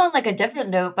 This is on like a different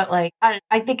note, but like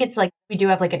I think it's like we do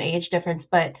have like an age difference,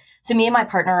 but so me and my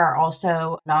partner are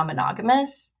also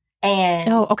non-monogamous.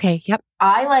 And oh, okay. Yep.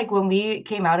 I like when we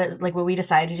came out as like when we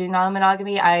decided to do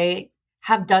non-monogamy, I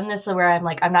have done this where I'm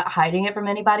like, I'm not hiding it from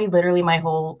anybody. Literally my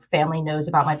whole family knows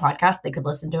about my podcast. They could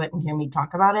listen to it and hear me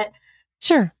talk about it.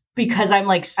 Sure. Because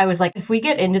I was like, if we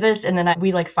get into this and then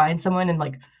we like find someone and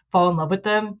like fall in love with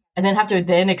them and then have to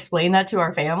then explain that to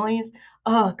our families.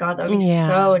 Oh God, that would be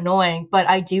so annoying. But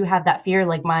I do have that fear.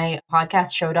 Like my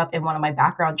podcast showed up in one of my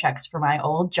background checks for my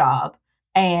old job.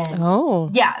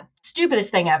 And yeah,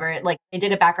 stupidest thing ever. Like they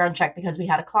did a background check because we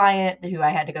had a client who I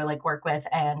had to go like work with.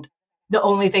 And the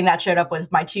only thing that showed up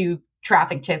was my 2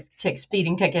 traffic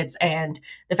speeding tickets and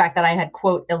the fact that I had,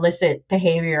 quote, illicit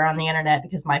behavior on the internet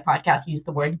because my podcast used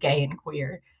the word gay and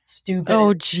queer.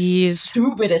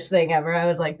 Stupidest thing ever. I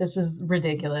was like, this is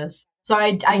ridiculous. So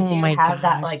I do have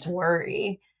that like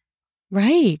worry.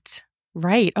 Right.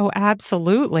 Oh,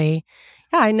 absolutely.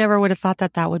 Yeah, I never would have thought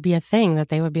that would be a thing, that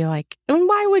they would be like, and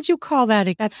why would you call that?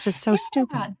 That's just so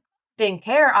stupid. Didn't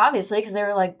care, obviously, because they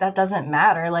were like, that doesn't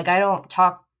matter. Like, I don't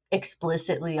talk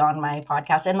explicitly on my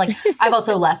podcast. And like, I've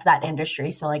also left that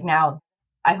industry. So like now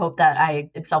I hope that I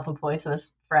am self-employed so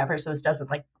this forever. So this doesn't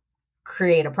like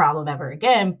create a problem ever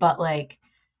again. But like,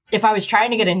 if I was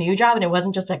trying to get a new job and it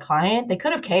wasn't just a client, they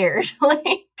could have cared.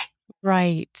 Like,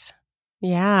 right.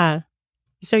 Yeah.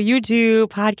 So you do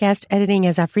podcast editing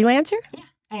as a freelancer? Yeah,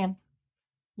 I am.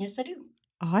 Yes, I do.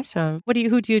 Awesome.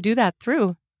 Who do you do that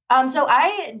through? So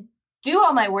I do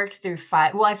all my work through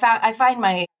Fiverr.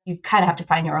 Well, you kind of have to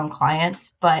find your own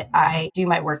clients, but I do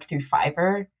my work through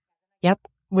Fiverr. Yep.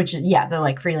 Which, yeah, the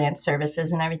like freelance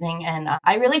services and everything. And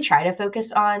I really try to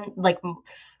focus on like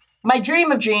my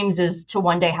dream of dreams is to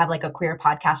one day have like a queer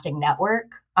podcasting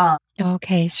network.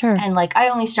 Okay, sure. And like I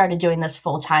only started doing this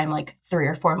full time like 3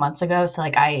 or 4 months ago. So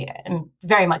like I am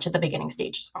very much at the beginning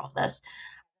stages of all of this.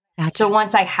 Gotcha. So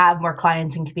once I have more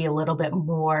clients and can be a little bit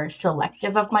more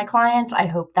selective of my clients, I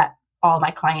hope that all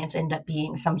my clients end up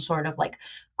being some sort of like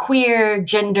queer,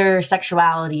 gender,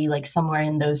 sexuality, like somewhere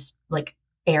in those like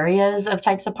areas of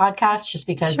types of podcasts, just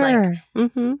because like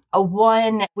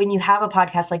when you have a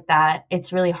podcast like that,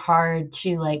 it's really hard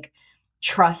to like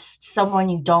trust someone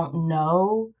you don't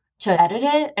know to edit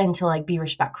it and to like be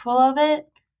respectful of it.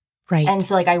 Right. And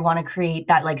so like I want to create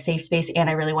that like safe space, and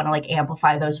I really want to like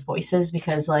amplify those voices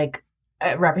because like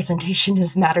representation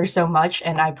matters so much,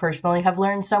 and I personally have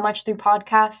learned so much through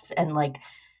podcasts and like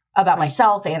about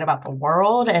myself and about the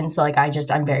world. And so like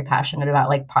I'm very passionate about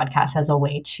like podcasts as a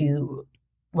way to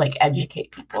like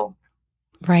educate people.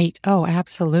 Right. Oh,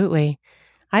 absolutely.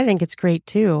 I think it's great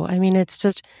too. I mean, there's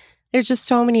just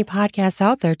so many podcasts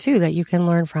out there too that you can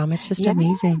learn from. It's just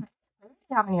amazing.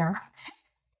 How many are?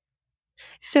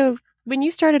 So when you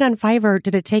started on Fiverr,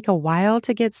 did it take a while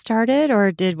to get started,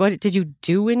 or did you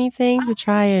do anything to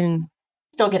try and?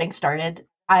 Still getting started.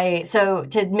 So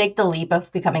to make the leap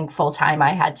of becoming full-time,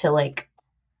 I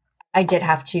did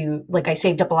have to, like, I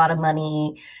saved up a lot of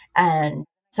money. And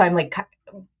so I'm like,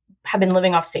 have been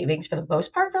living off savings for the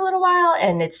most part for a little while,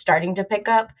 and it's starting to pick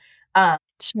up. Sure.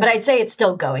 But I'd say it's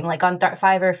still going, like on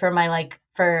Fiverr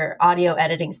for audio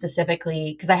editing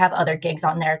specifically, because I have other gigs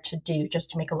on there to do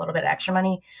just to make a little bit of extra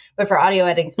money. But for audio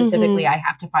editing specifically, I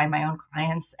have to find my own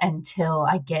clients until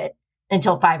I get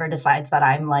until Fiverr decides that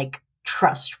I'm like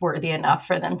trustworthy enough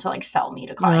for them to like sell me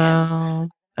to clients. Oh,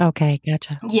 okay.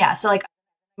 Gotcha. Yeah. So like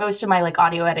most of my like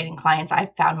audio editing clients,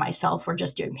 I found myself were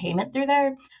just doing payment through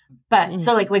there. But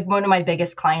so like one of my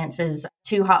biggest clients is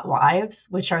Two Hot Wives,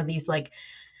 which are these like,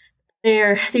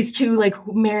 they're these two like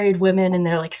married women and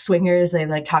they're like swingers. They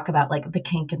like talk about like the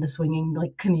kink and the swinging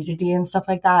like community and stuff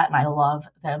like that. And I love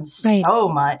them so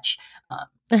much.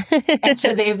 And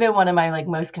so they've been one of my like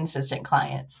most consistent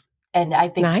clients. And I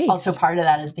think also part of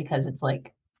that is because it's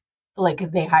like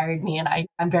they hired me and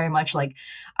I'm very much like,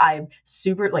 I'm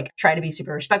super like try to be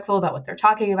super respectful about what they're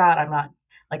talking about. I'm not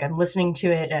like, I'm listening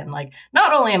to it. And like,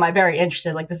 not only am I very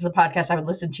interested, like this is a podcast I would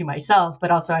listen to myself,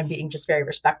 but also I'm being just very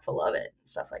respectful of it and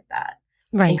stuff like that.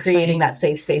 Right. And creating that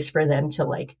safe space for them to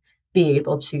like be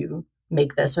able to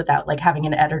make this without like having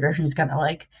an editor who's going to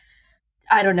like,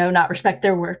 I don't know, not respect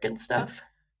their work and stuff,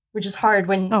 which is hard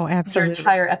when your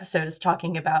entire episode is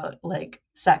talking about like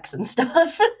sex and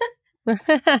stuff.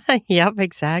 Yep,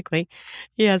 exactly.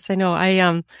 Yes, I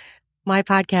know. My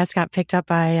podcast got picked up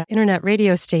by an internet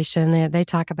radio station. They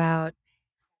talk about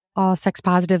all sex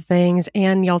positive things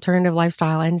and the alternative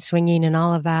lifestyle and swinging and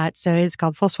all of that. So it's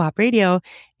called Full Swap Radio.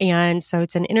 And so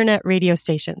it's an internet radio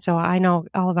station. So I know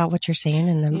all about what you're saying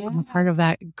and I'm a part of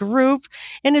that group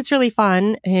and it's really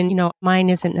fun. And, you know, mine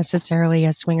isn't necessarily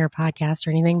a swinger podcast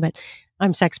or anything, but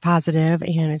I'm sex positive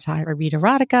and I read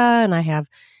erotica and I have,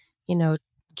 you know,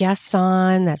 guests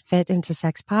on that fit into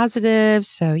sex positive.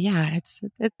 So yeah, it's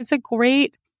a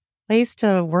great place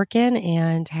to work in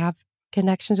and have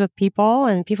connections with people,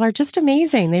 and people are just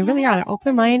amazing. They really are. They're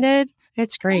open-minded.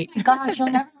 It's great. Oh my gosh, you'll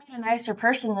never meet a nicer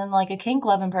person than like a kink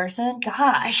loving person.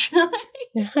 Gosh.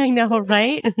 I know,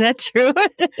 right? Isn't that true?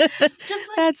 Just like,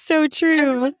 that's so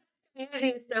true. Community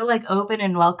is so like open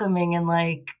and welcoming, and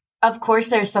like, of course,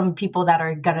 there's some people that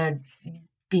are gonna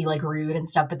be like rude and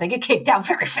stuff, but they get kicked out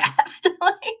very fast.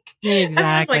 Like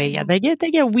exactly. Yeah, they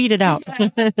get weeded out.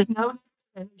 No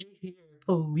energy here,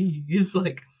 please.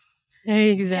 Like.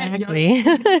 Exactly.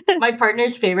 My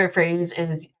partner's favorite phrase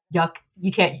is yuck.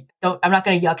 I'm not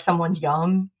going to yuck someone's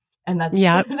yum. And that's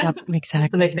yep,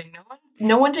 exactly. The thing.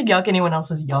 No one to yuck anyone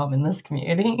else's yum in this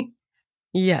community.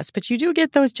 Yes, but you do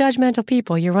get those judgmental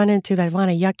people you run into that want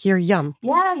to yuck your yum.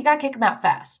 Yeah, you got to kick them out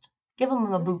fast. Give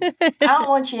them the boot. I don't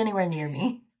want you anywhere near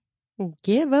me.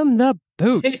 Give them the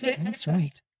boot. That's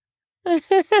right.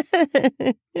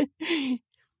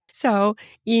 So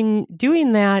in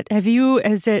doing that,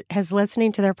 has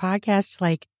listening to their podcast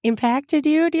like impacted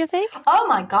you, do you think? Oh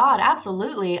my God,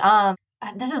 absolutely.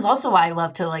 This is also why I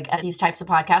love to like edit these types of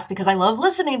podcasts because I love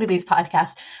listening to these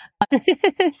podcasts.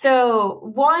 So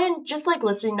one, just like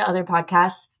listening to other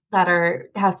podcasts that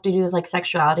have to do with like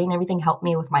sexuality and everything helped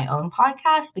me with my own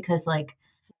podcast because like,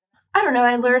 I don't know,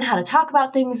 I learned how to talk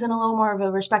about things in a little more of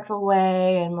a respectful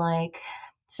way and like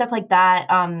stuff like that.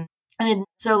 And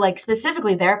so like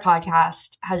specifically their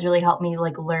podcast has really helped me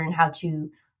like learn how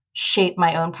to shape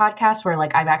my own podcast where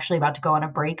like I'm actually about to go on a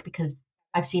break because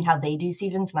I've seen how they do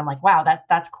seasons and I'm like, wow,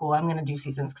 that's cool. I'm going to do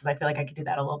seasons because I feel like I could do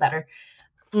that a little better.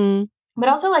 But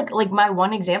also like my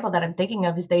one example that I'm thinking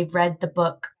of is they've read the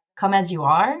book Come As You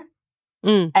Are.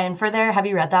 And have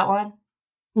you read that one?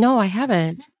 No, I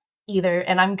haven't. Either.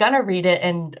 And I'm going to read it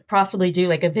and possibly do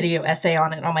like a video essay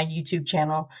on it on my YouTube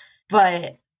channel.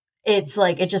 But it's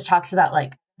like, it just talks about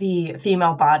like the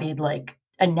female bodied like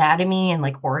anatomy and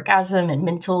like orgasm and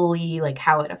mentally like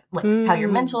how how your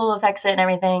mental affects it and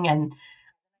everything. And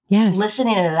yes,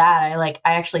 listening to that,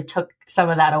 I actually took some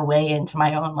of that away into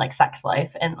my own like sex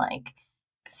life and like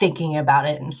thinking about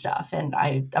it and stuff. And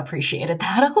I appreciated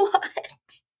that a lot.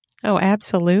 Oh,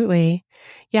 absolutely.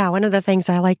 Yeah. One of the things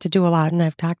I like to do a lot, and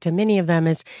I've talked to many of them,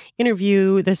 is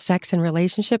interview the sex and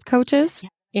relationship coaches.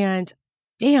 And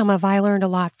damn, have I learned a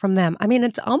lot from them. I mean,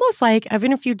 it's almost like I've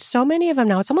interviewed so many of them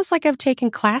now. It's almost like I've taken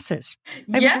classes.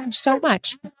 I've learned so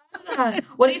much.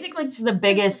 What do you think is the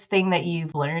biggest thing that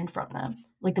you've learned from them?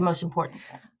 Like the most important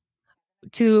thing?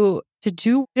 To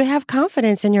have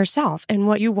confidence in yourself and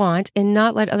what you want and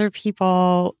not let other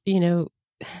people,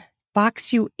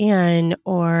 box you in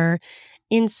or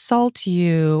insult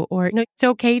you or it's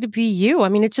okay to be you. I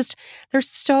mean, it's just, they're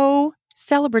so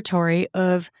celebratory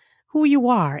of who you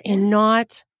are and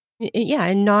not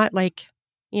like,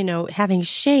 having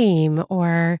shame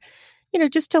or,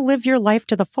 just to live your life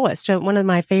to the fullest. One of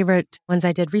my favorite ones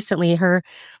I did recently, her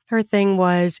thing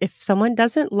was, if someone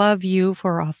doesn't love you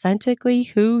for authentically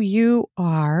who you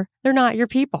are, they're not your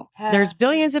people. There's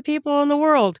billions of people in the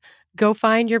world. Go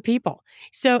find your people.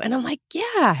 So, and I'm like,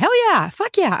 yeah, hell yeah,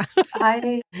 fuck yeah.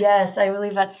 Yes, I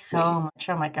believe that so much.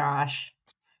 Oh my gosh.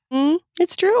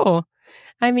 It's true.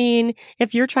 I mean,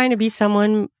 if you're trying to be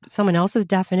someone else's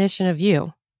definition of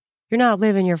you, you're not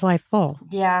living your life full.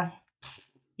 Yeah.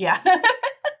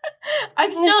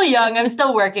 I'm still young. I'm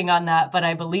still working on that, but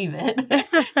I believe it.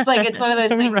 It's like, it's one of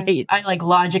those things Right. I like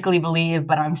logically believe,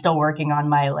 but I'm still working on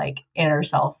my like inner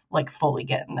self, like fully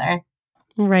getting there.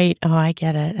 Right. Oh, I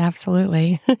get it.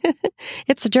 Absolutely.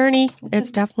 It's a journey.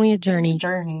 It's definitely a journey.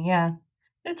 Journey, yeah.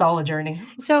 It's all a journey.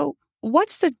 So,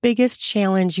 what's the biggest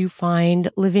challenge you find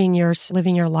living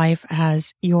your life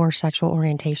as your sexual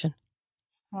orientation?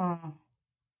 Oh,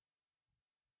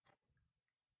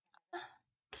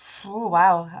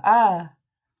 wow.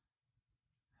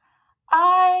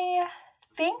 I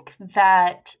think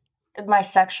that my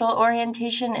sexual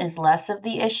orientation is less of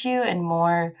the issue and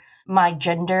more my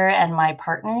gender and my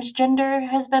partner's gender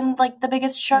has been like the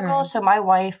biggest struggle. Sure. So my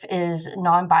wife is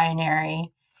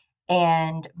non-binary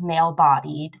and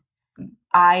male-bodied.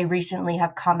 I recently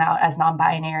have come out as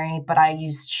non-binary, but I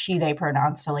use she, they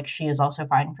pronouns. So like she is also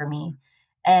fine for me.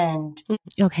 And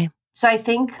Okay. so I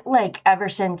think like ever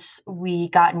since we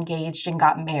got engaged and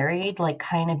got married, like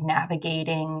kind of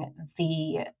navigating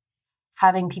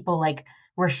having people like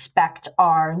respect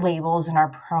our labels and our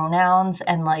pronouns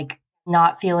and like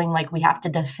not feeling like we have to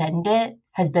defend it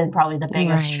has been probably the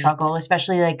biggest Right. struggle,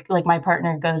 especially like my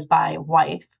partner goes by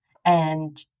wife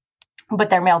but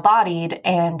they're male bodied.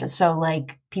 And so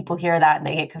like people hear that and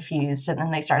they get confused and then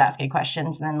they start asking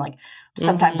questions and then like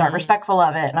sometimes aren't respectful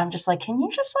of it. And I'm just like, can you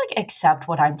just like accept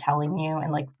what I'm telling you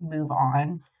and like move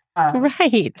on?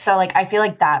 Right. So like, I feel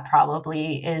like that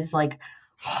probably is like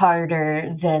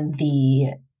harder than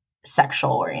the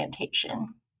sexual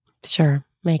orientation. Sure.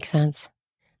 Makes sense.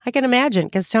 I can imagine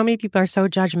because so many people are so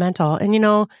judgmental. And,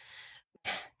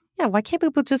 yeah, why can't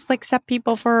people just like accept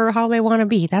people for how they want to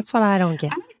be? That's what I don't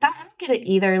get. I don't get it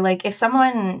either. Like if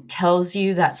someone tells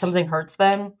you that something hurts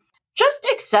them, just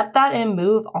accept that and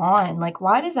move on. Like,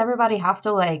 why does everybody have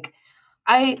to like,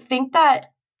 I think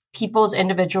that people's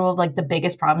individual, like the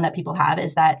biggest problem that people have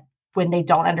is that when they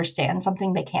don't understand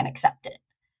something, they can't accept it.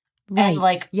 Right. And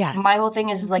like, yes. my whole thing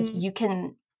is like, you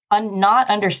can not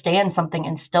understand something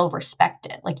and still respect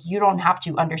it. Like you don't have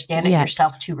to understand it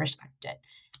yourself to respect it.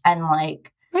 And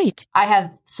like, right. I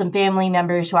have some family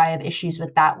members who I have issues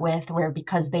with that where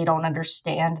because they don't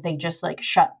understand, they just like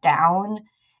shut down.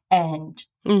 And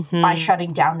by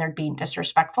shutting down, they're being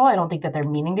disrespectful. I don't think that they're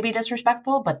meaning to be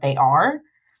disrespectful, but they are.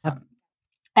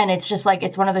 And it's just like,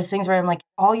 it's one of those things where I'm like,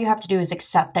 all you have to do is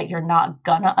accept that you're not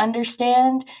gonna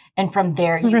understand. And from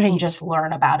there, you can just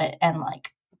learn about it and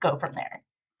like go from there.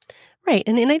 Right.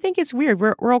 And I think it's weird.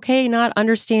 We're okay not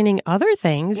understanding other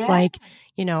things. Yeah. Like,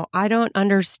 I don't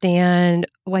understand,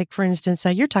 like, for instance,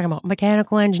 you're talking about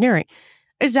mechanical engineering.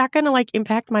 Is that going to like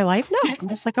impact my life? No. I'm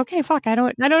just like, okay, fuck. I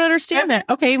don't understand that.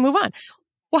 Okay, move on.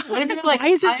 Why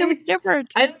is it so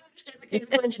different? I don't understand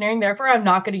mechanical engineering, therefore I'm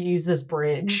not going to use this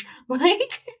bridge.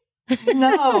 Like,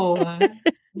 no.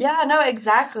 Yeah, no,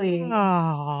 exactly.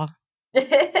 Oh.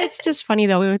 It's just funny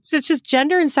though. It's just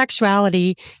gender and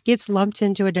sexuality gets lumped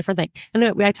into a different thing.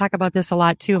 And I talk about this a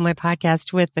lot too in my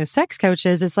podcast with the sex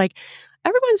coaches. It's like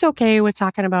everyone's okay with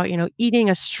talking about, eating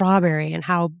a strawberry and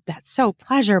how that's so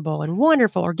pleasurable and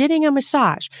wonderful, or getting a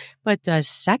massage. But the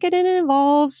second it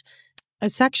involves a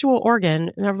sexual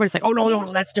organ, and everybody's like, oh,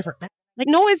 no, that's different. Like,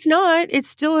 no, it's not. It's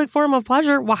still a form of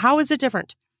pleasure. Well, how is it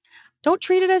different? Don't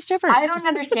treat it as different. I don't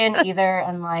understand either.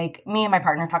 And like me and my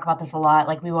partner talk about this a lot.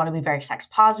 Like we want to be very sex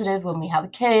positive when we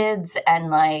have kids. And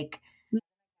like,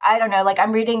 I don't know, like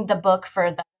I'm reading the book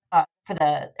for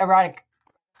the erotic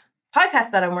podcast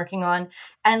that I'm working on.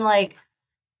 And like,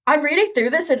 I'm reading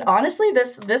through this. And honestly,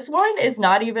 this one is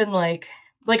not even like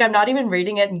I'm not even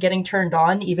reading it and getting turned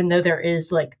on, even though there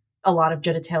is like a lot of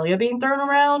genitalia being thrown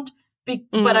around.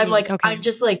 But I'm like, okay. I'm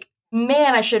just like,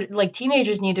 man, I should, like,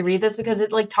 teenagers need to read this because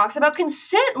it like talks about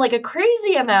consent like a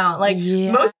crazy amount. Like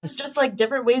most is just like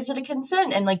different ways to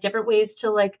consent and like different ways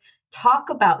to like talk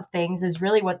about things is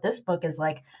really what this book is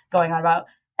like going on about.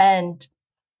 And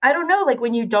I don't know, like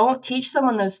when you don't teach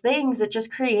someone those things, it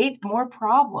just creates more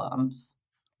problems.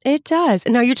 It does.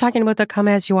 And now you're talking about the Come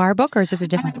As You Are book, or is this a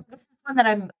different book? This is one that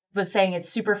I was saying, it's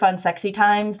super fun, sexy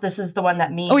times. This is the one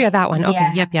that me. Oh yeah, that one.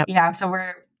 Okay. Yep. Yeah. So we're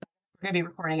going to be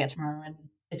recording it tomorrow, and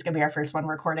it's going to be our first one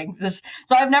recording this.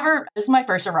 So this is my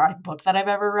first erotic book that I've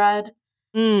ever read.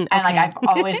 And like, I've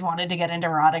always wanted to get into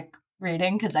erotic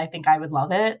reading because I think I would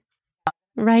love it.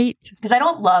 Right. Because I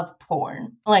don't love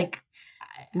porn. Like,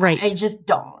 right. I just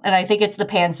don't. And I think it's the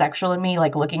pansexual in me,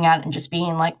 like looking at it and just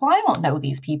being like, well, I don't know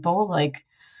these people. Like,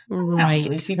 right.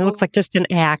 It looks like just an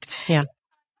act. Yeah.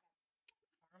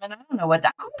 And I don't know what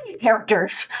that. Who are these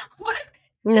characters? What?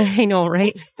 I know,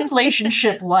 right?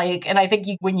 relationship like? And I think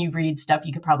when you read stuff,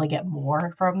 you could probably get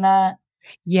more from that.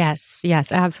 Yes,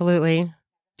 absolutely.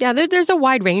 Yeah, there's a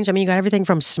wide range. I mean, you got everything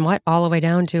from smut all the way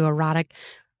down to erotic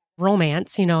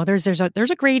romance. There's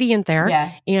a gradient there.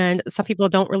 Yeah. And some people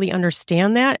don't really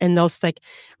understand that. And they'll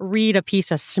read a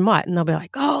piece of smut and they'll be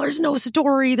like, oh, there's no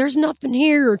story. There's nothing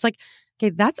here. It's like,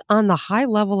 okay, that's on the high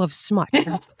level of smut.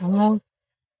 That's all.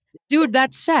 Dude,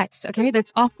 that's sex. Okay.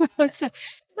 That's all.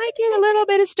 Might get a little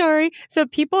bit of story. So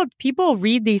people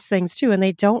read these things too, and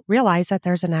they don't realize that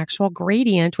there's an actual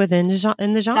gradient in the genre.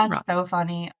 That's so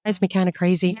funny. It's me kind of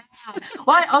crazy. Yeah.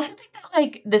 Well, I also think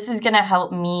that this is gonna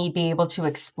help me be able to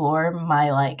explore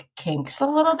my kinks a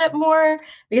little bit more,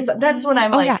 because sometimes when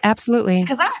I'm yeah, absolutely,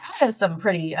 because I have some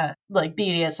pretty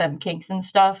BDSM kinks and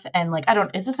stuff, and I don't.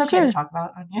 Is this okay to talk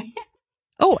about on here?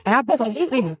 Oh,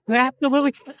 absolutely,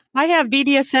 absolutely. I have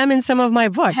BDSM in some of my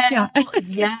books. Yeah.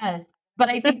 Yes. But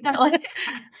I think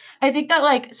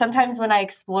that sometimes when I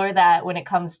explore that, when it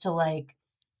comes to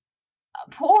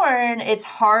porn, it's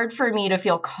hard for me to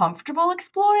feel comfortable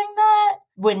exploring that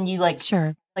when you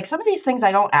sure. Some of these things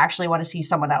I don't actually want to see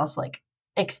someone else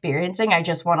experiencing. I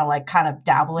just want to kind of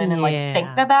dabble in and think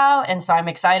about. And so I'm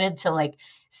excited to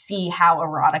see how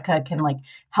erotica can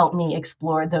help me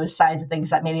explore those sides of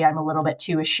things that maybe I'm a little bit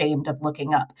too ashamed of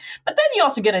looking up. But then you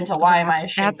also get into why am I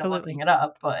ashamed of looking it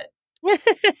up? But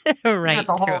right. That's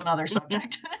a whole other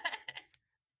subject.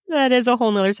 That is a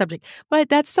whole nother subject. But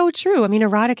that's so true. I mean,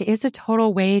 erotica is a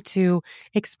total way to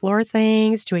explore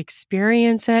things, to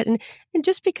experience it. And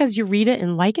just because you read it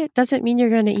and like it doesn't mean you're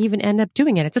going to even end up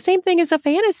doing it. It's the same thing as a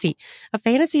fantasy. A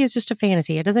fantasy is just a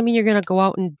fantasy. It doesn't mean you're going to go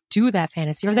out and do that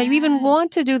fantasy or that you even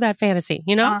want to do that fantasy,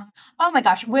 Oh my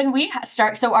gosh. When we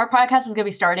start, so our podcast is going to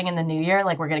be starting in the new year.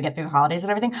 We're going to get through the holidays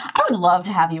and everything. I would love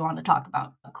to have you on to talk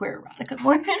about queer erotica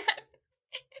more.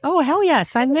 Oh, hell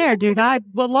yes. I'm there, dude. I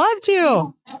would love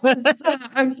to.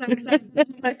 I'm so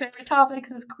excited. My favorite topics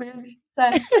is queer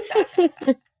sex.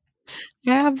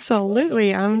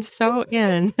 Absolutely. I'm so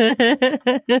in.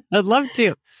 I'd love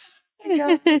to.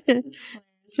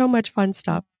 So much fun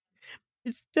stuff.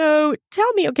 So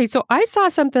tell me, okay, so I saw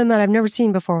something that I've never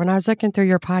seen before when I was looking through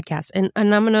your podcast, and I'm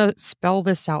going to spell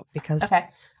this out because,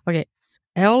 okay,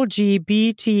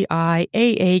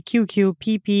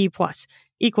 LGBTIAAQQPP plus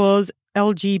equals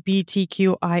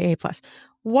LGBTQIA plus.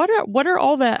 What are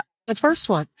all the first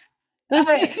one?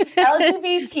 Okay,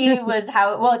 LGBT was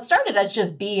it started as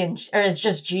just as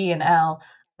just G and L,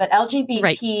 but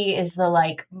LGBT is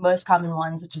the most common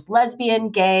ones, which is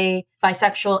lesbian, gay,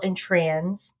 bisexual, and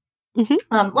trans.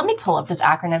 Mm-hmm. Let me pull up this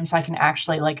acronym so I can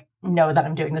actually know that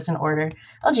I'm doing this in order.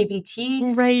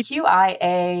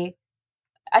 LGBTQIA.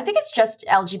 I think it's just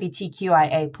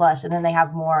LGBTQIA plus, and then they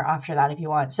have more after that if you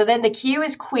want. So then the Q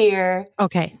is queer.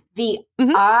 Okay. The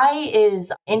I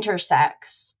is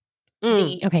intersex.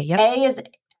 The A is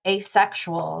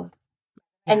asexual.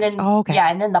 Yes. And then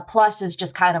and then the plus is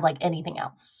just kind of anything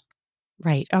else.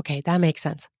 Right. Okay, that makes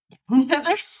sense.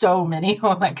 There's so many.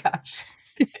 Oh my gosh.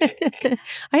 I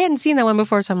hadn't seen that one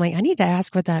before, so I'm I need to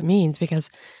ask what that means,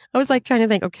 because I was trying to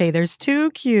think, okay, there's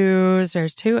two Qs,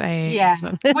 there's two A's. Yeah.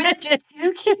 When there's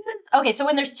two Qs, okay, so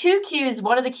when there's two Qs,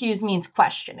 one of the Qs means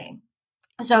questioning.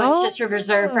 So it's just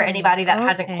reserved for anybody that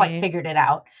hasn't quite figured it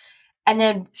out. And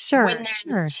then when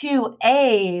there's two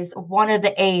A's, one of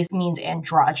the A's means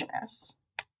androgynous.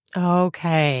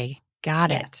 Okay,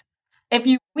 got it.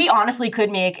 We honestly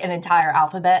could make an entire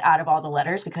alphabet out of all the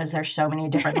letters, because there's so many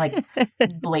different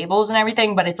labels and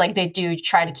everything, but it's they do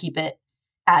try to keep it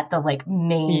at the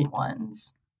main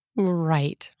ones.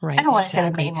 Right. I don't want to say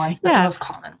the main ones, but the most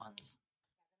common ones.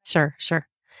 Sure. Well,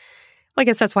 I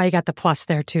guess that's why you got the plus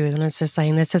there too. And it's just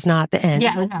saying this is not the end.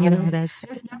 Yeah, it is.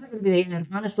 It's never going to be the end.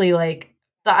 Honestly, the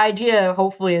idea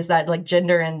hopefully is that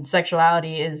gender and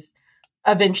sexuality is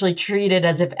eventually treated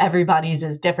as if everybody's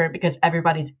is different, because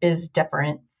everybody's is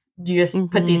different. You just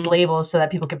put these labels so that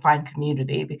people can find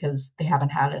community, because they haven't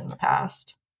had it in the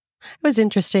past. It was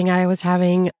interesting. I was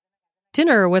having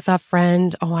dinner with a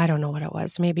friend. Oh, I don't know what it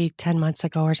was, maybe 10 months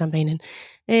ago or something.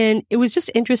 And it was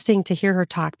just interesting to hear her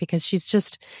talk, because it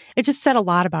just said a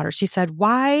lot about her. She said,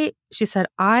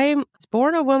 I'm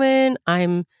born a woman,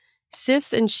 I'm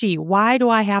cis and she. Why do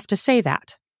I have to say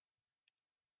that?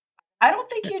 I don't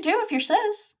think you do if you're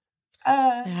cis.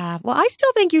 Yeah. Well, I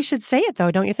still think you should say it,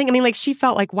 though, don't you think? I mean, she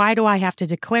felt why do I have to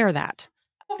declare that?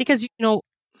 Because,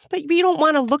 but we don't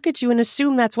want to look at you and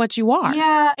assume that's what you are.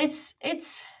 Yeah, it's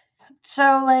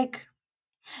so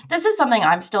this is something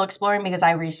I'm still exploring, because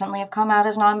I recently have come out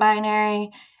as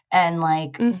non-binary, and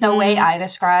the way I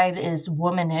describe is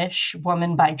womanish,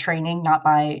 woman by training, not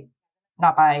by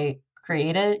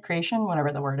creation,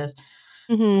 whatever the word is.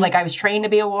 Like I was trained to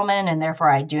be a woman and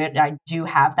therefore I do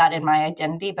have that in my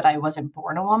identity, but I wasn't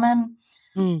born a woman.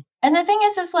 And the thing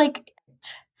is like,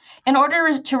 in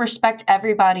order to respect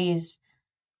everybody's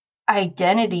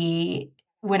identity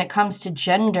when it comes to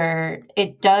gender,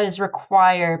 it does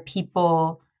require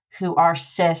people who are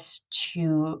cis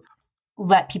to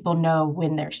let people know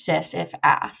when they're cis if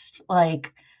asked.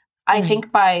 Like, I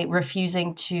think by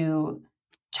refusing to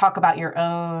talk about your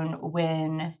own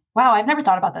when, wow, I've never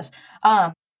thought about this.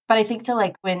 But I think to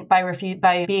like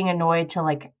by being annoyed to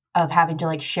like of having to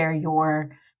like share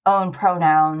your own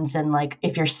pronouns and like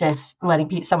if you're cis,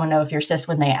 letting someone know if you're cis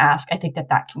when they ask, I think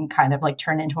that can kind of like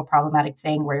turn into a problematic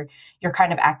thing where you're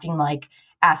kind of acting like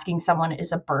asking someone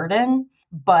is a burden,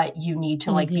 but you need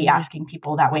to like be asking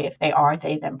people that way if they are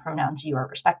they them pronouns, you are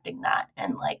respecting that.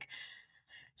 And like,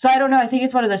 so I don't know, I think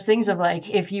it's one of those things of like,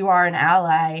 if you are an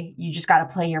ally, you just got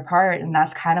to play your part, and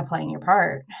that's kind of playing your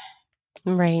part.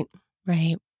 Right.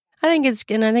 I think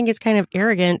it's kind of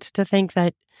arrogant to think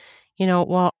that,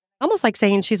 well, almost like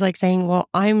she's saying, well,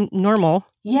 I'm normal.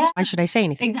 Yeah. So why should I say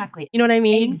anything? Exactly. You know what I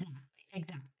mean?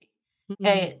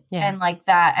 Exactly. And like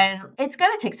that. And it's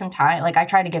going to take some time. Like I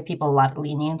try to give people a lot of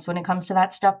lenience when it comes to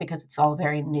that stuff because it's all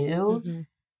very new.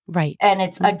 Right. And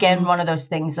it's, again, one of those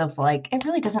things of like, it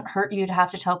really doesn't hurt you to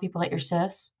have to tell people that you're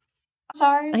cis. I'm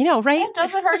sorry. I know, right? It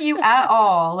doesn't hurt you at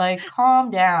all. Like,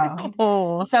 calm down.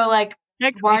 Oh. So like,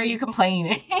 why are you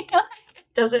complaining? It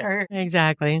doesn't hurt.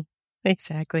 Exactly.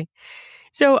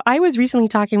 So I was recently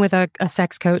talking with a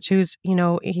sex coach who's,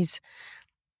 he's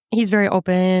very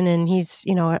open and he's,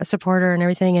 a supporter and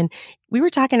everything. And we were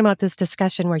talking about this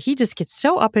discussion where he just gets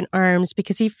so up in arms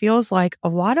because he feels like a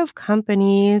lot of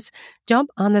companies jump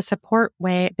on the support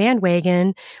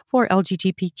bandwagon for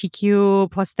LGBTQ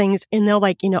plus things. And they'll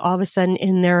like, all of a sudden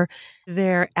in their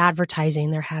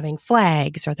advertising, they're having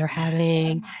flags or they're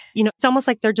having, it's almost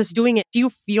like they're just doing it. Do you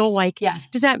feel like, yes.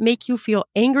 Does that make you feel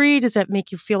angry? Does that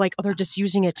make you feel like, they're just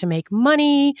using it to make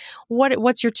money?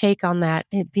 What's your take on that,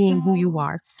 it being who you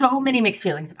are? So many mixed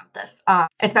feelings about this,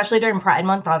 especially during Pride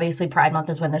Month. Obviously, Pride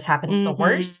Month is when this happens the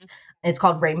worst. It's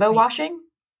called rainbow washing,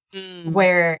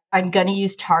 where I'm going to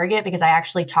use Target because I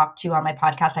actually on my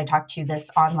podcast, I talked to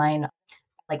this online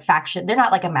like fashion. They're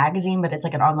not like a magazine, but it's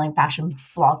like an online fashion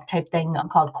blog type thing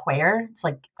called Queer. It's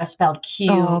like spelled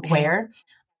Q, Queer.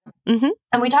 And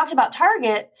we talked about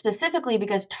Target specifically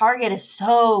because Target is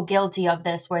so guilty of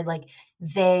this where like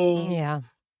they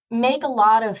make a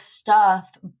lot of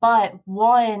stuff, but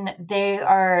one, they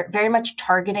are very much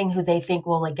targeting who they think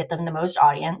will like get them the most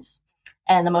audience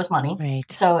and the most money. Right.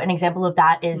 So an example of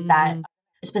that is that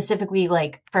specifically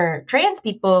like for trans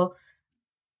people,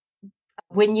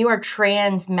 when you are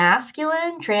trans mask,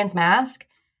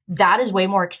 that is way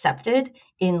more accepted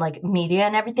in like media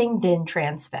and everything than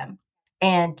trans femme.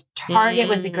 And Target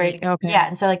was a great,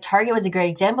 and so like Target was a great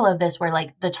example of this where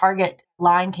like the Target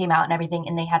line came out and everything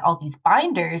and they had all these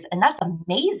binders and that's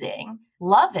amazing.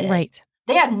 Love it. Right.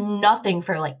 They had nothing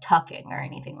for like tucking or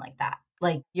anything like that.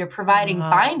 Like you're providing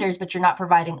binders, but you're not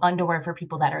providing underwear for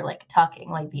people that are like tucking,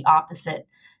 like the opposite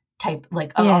type,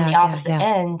 like on the opposite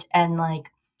end. And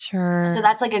like, sure. So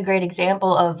that's like a great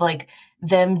example of like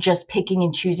them just picking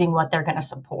and choosing what they're going to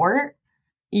support.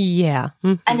 Yeah.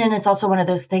 And then it's also one of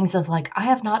those things of like, I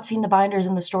have not seen the binders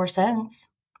in the store since.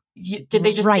 Did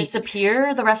they just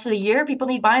disappear the rest of the year? People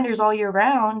need binders all year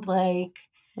round. Like,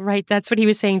 right. That's what he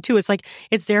was saying too. It's like,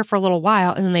 it's there for a little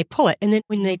while and then they pull it. And then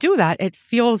when they do that, it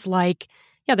feels like,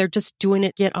 they're just doing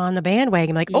it, get on the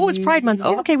bandwagon. Like, oh, it's Pride Month.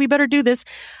 Oh, okay, we better do this.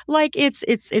 Like it's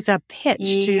a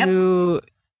pitch to,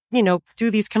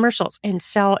 do these commercials and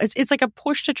sell. It's like a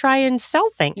push to try and sell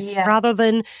things rather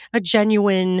than a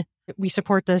genuine, we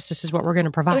support this. This is what we're going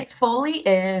to provide. It fully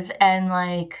is. And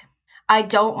like, I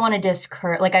don't want to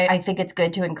discourage, like, I think it's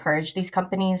good to encourage these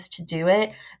companies to do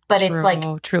it, but it's like,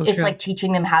 like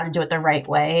teaching them how to do it the right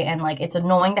way. And like, it's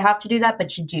annoying to have to do that,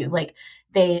 but you do like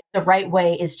the right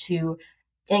way is to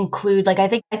include, like, I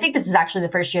think this is actually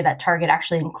the first year that Target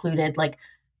actually included like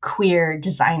queer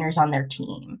designers on their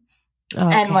team.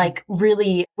 And like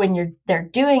really when they're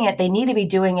doing it, they need to be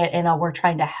doing it in a we're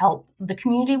trying to help the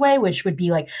community way, which would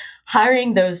be like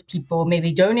hiring those people,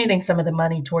 maybe donating some of the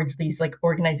money towards these like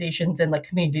organizations and like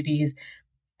communities.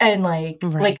 And like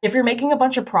if you're making a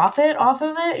bunch of profit off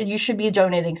of it, you should be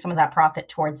donating some of that profit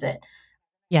towards it.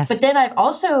 Yes. But then I've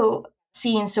also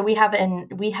seen, so we have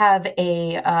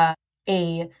a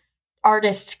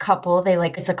artist couple.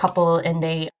 It's a couple and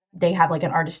they have like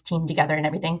an artist team together and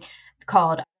everything. It's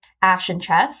called Ash and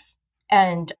Chess,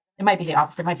 and it might be the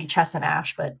opposite. It might be Chess and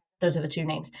Ash, but those are the two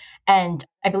names. And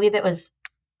I believe it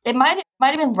might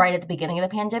have been right at the beginning of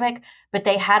the pandemic, but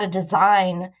they had a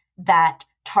design that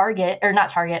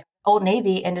Old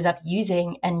Navy ended up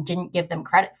using and didn't give them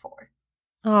credit for.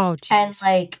 Oh, geez.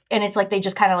 And it's like they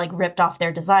just kind of like ripped off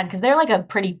their design because they're like a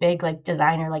pretty big like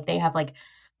designer. Like they have like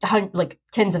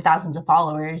tens of thousands of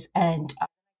followers, and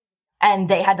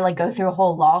they had to like go through a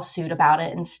whole lawsuit about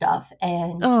it and stuff.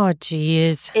 And oh,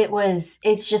 geez.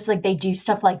 It's just like they do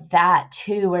stuff like that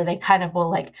too, where they kind of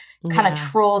will like kind of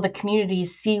troll the community,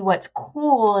 see what's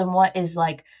cool and what is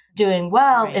like doing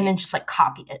well, and then just like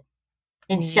copy it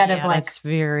instead of like that's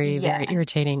very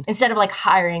irritating. Instead of like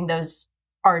hiring those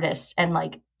artists and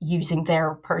like using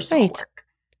their personal work.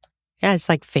 Yeah, it's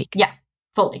like fake. Yeah,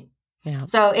 fully. Yeah.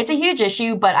 So it's a huge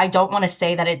issue, but I don't want to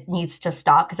say that it needs to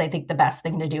stop because I think the best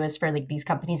thing to do is for like these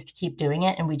companies to keep doing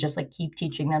it, and we just like keep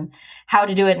teaching them how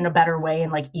to do it in a better way,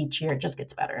 and like each year it just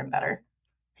gets better and better.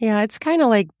 Yeah, it's kind of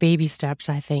like baby steps,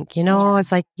 I think. You know,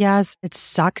 it's like, yes, it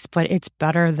sucks, but it's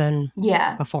better than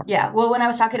before. Yeah. Well, when I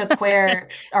was talking to Queer,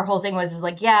 our whole thing was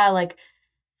like, like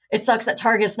it sucks that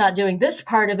Target's not doing this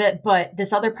part of it, but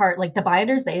this other part, like the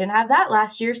binders, they didn't have that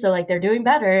last year. So like they're doing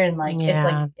better. And like, it's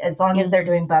like, as long as they're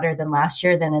doing better than last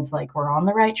year, then it's like, we're on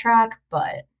the right track.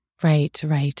 But Right.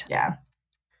 Yeah.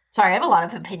 Sorry, I have a lot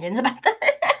of opinions about that.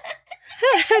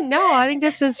 No, I think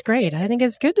this is great. I think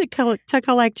it's good to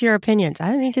collect your opinions.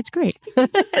 I think it's great.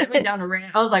 Just set me down a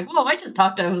rant. I was like, whoa, I just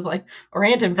talked to, I was like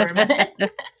ranting for a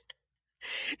minute.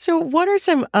 So what are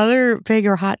some other big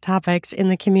or hot topics in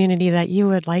the community that you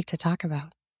would like to talk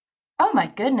about? Oh my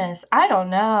goodness. I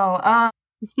don't know.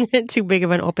 Too big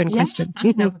of an open question.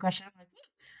 An open question.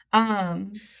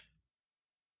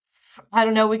 I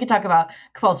don't know. We could talk about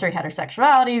compulsory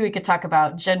heterosexuality. We could talk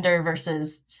about gender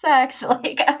versus sex.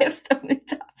 Like, I have so many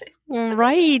topics.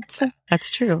 Right. That's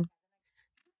true.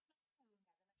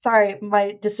 Sorry,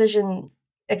 my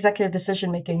executive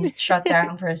decision making shut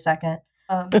down for a second.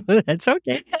 That's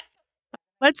okay.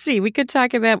 Let's see. We could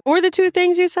talk about, or the two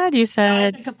things you said. You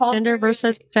said gender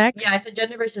versus sex. Yeah, I said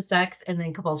gender versus sex, and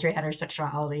then compulsory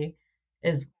heterosexuality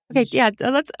is. Okay, yeah.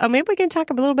 Let's maybe we can talk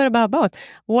a little bit about both.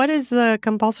 What is the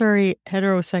compulsory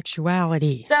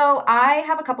heterosexuality? So I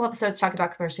have a couple episodes talking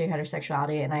about compulsory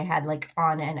heterosexuality, and I had like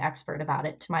on an expert about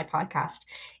it to my podcast.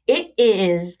 It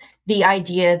is the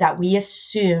idea that we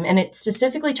assume, and it doesn't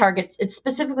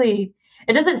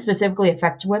specifically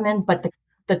affect women, but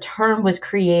the term was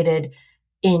created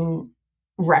in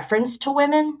reference to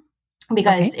women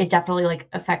because it definitely like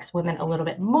affects women a little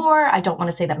bit more. I don't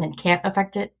want to say that men can't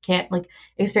like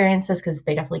experience this, because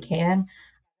they definitely can.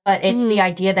 But it's the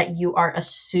idea that you are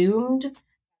assumed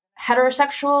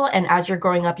heterosexual, and as you're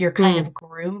growing up, you're kind of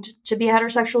groomed to be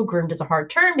heterosexual. Groomed is a hard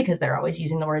term because they're always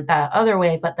using the word that other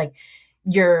way, but like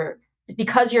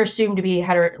because you're assumed to be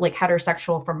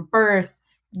heterosexual from birth,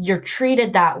 you're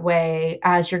treated that way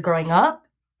as you're growing up.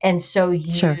 And so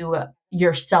you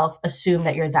yourself assume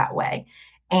that you're that way.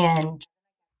 And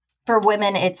for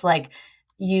women, it's like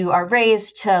you are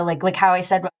raised to like how I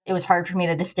said, it was hard for me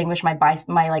to distinguish my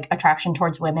like attraction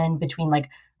towards women between like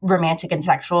romantic and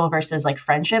sexual versus like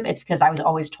friendship. It's because I was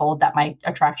always told that my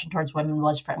attraction towards women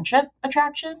was friendship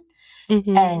attraction.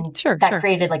 Mm-hmm. And that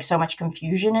created like so much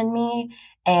confusion in me.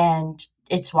 And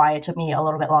it's why it took me a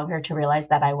little bit longer to realize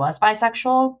that I was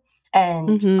bisexual.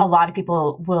 And a lot of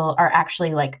people are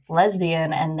actually like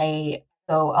lesbian, and they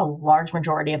go a large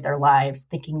majority of their lives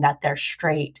thinking that they're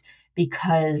straight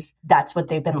because that's what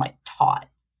they've been like taught.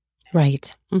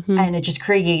 Right. Mm-hmm. And it just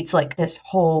creates like this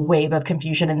whole wave of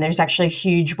confusion. And there's actually a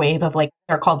huge wave of like,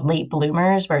 they're called late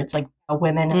bloomers, where it's like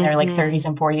women in their like 30s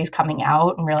and 40s coming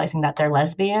out and realizing that they're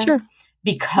lesbian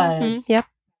because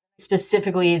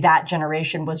specifically that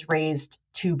generation was raised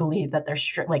to believe that they're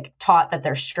taught that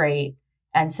they're straight.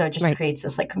 And so it just creates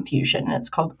this like confusion, and it's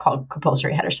called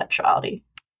compulsory heterosexuality.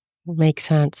 Makes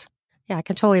sense. Yeah, I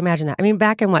can totally imagine that. I mean,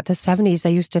 back in the 70s,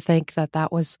 they used to think that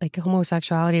was like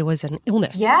homosexuality was an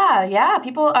illness. Yeah.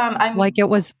 People, I'm like it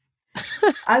was.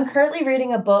 I'm currently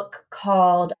reading a book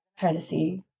called, I'm trying to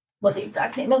see what the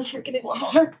exact name is. Here, give me one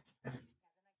moment.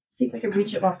 See if I can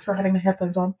reach it while still having my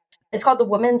headphones on. It's called The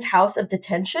Women's House of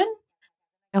Detention.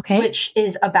 Okay. Which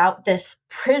is about this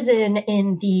prison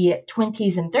in the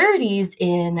 20s and 30s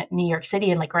in New York City,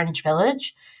 in like Greenwich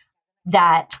Village,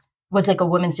 that was like a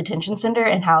women's detention center,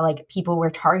 and how like people were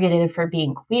targeted for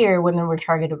being queer, women were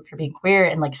targeted for being queer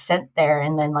and like sent there,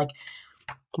 and then like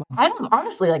I'm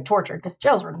honestly like tortured, because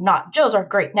jails are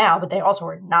great now, but they also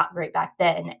were not great back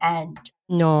then. And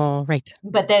no, right.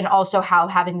 But then also how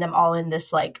having them all in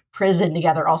this like prison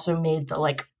together also made the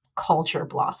like culture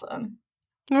blossom.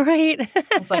 Right.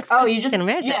 It's like, oh, you just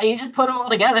put them all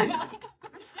together.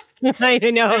 I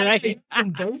know, right?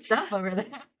 Some good stuff over there.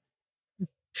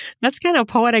 That's kind of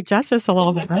poetic justice a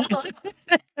little bit, right?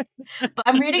 But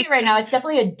I'm reading it right now. It's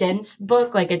definitely a dense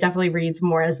book. Like, it definitely reads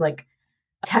more as like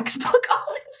a textbook,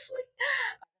 honestly.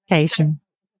 Okay, so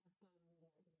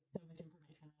So much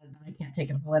information that I can't take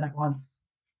it all in at once.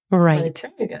 right. But it's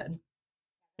very good.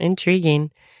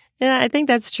 Intriguing. Yeah, I think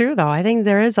that's true, though. I think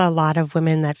there is a lot of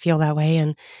women that feel that way.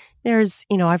 And there's,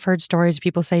 I've heard stories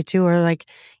people say too, or like,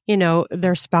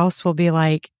 their spouse will be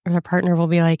like, or their partner will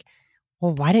be like,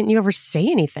 well, why didn't you ever say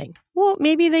anything? Well,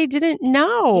 maybe they didn't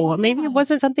know. Maybe it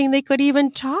wasn't something they could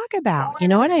even talk about. You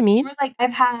know what I mean? Or like,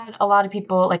 I've had a lot of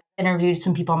people, like, interviewed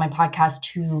some people on my podcast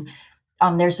who,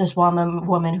 there's this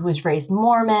woman who was raised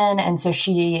Mormon. And so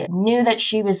she knew that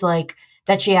she was like,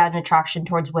 that she had an attraction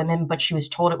towards women, but she was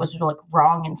told it was like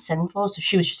wrong and sinful. So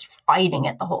she was just fighting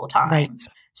it the whole time. Right.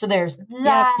 So there's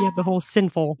that. Yeah, the whole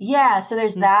sinful. Yeah. So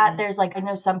there's that. There's like, I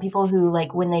know some people who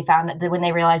like, when they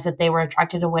realized that they were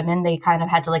attracted to women, they kind of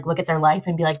had to like look at their life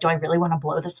and be like, do I really want to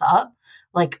blow this up?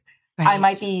 Like, I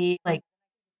might be like,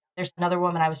 there's another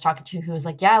woman I was talking to who was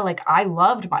like, yeah, like I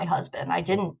loved my husband. I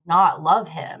didn't not love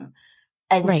him.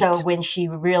 And so when she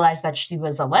realized that she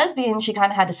was a lesbian, she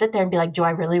kind of had to sit there and be like, do I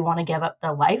really want to give up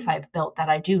the life I've built that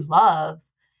I do love?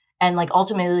 And like,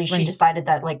 ultimately she decided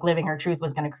that like living her truth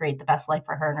was going to create the best life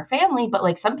for her and her family. But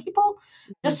like some people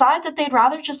decide that they'd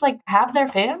rather just like have their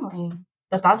family,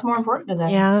 that's more important to them.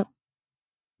 Yeah.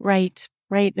 Right.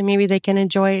 And maybe they can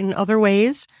enjoy it in other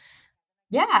ways.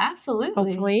 Yeah,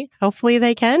 absolutely. Hopefully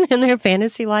they can in their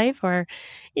fantasy life, or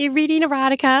you're reading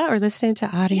erotica or listening to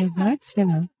audiobooks,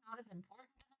 Some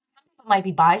people might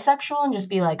be bisexual and just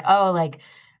be like, oh, like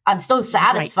I'm still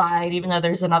satisfied, even though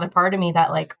there's another part of me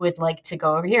that like would like to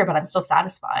go over here, but I'm still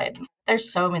satisfied.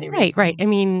 There's so many reasons. Right. I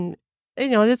mean,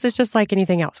 this is just like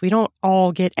anything else. We don't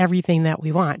all get everything that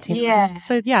we want. Yeah.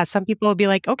 So yeah, some people will be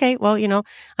like, okay, well,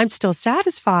 I'm still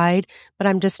satisfied, but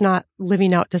I'm just not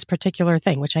living out this particular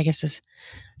thing, which I guess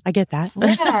I get that.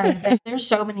 Yeah. There's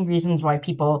so many reasons why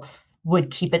people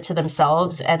would keep it to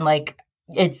themselves. And like,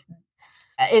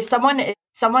 if someone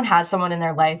has someone in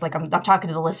their life, like I'm talking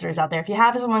to the listeners out there, if you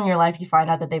have someone in your life, you find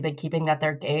out that they've been keeping that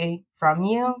they're gay from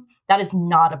you, that is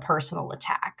not a personal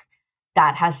attack.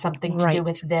 That has something to do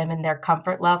with them and their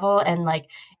comfort level. And like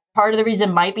part of the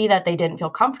reason might be that they didn't feel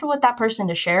comfortable with that person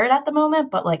to share it at the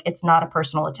moment, but like it's not a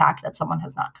personal attack that someone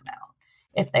has not come out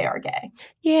if they are gay.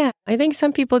 Yeah, I think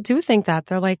some people do think that.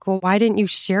 They're like, well, why didn't you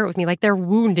share it with me? Like they're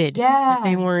wounded that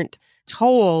they weren't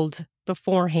told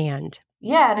beforehand.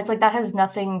 Yeah, and it's like that has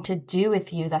nothing to do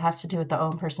with you. That has to do with the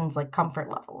own person's like comfort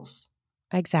levels.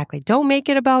 Exactly. Don't make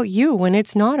it about you when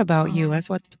it's not about you. That's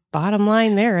what the bottom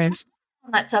line there is. On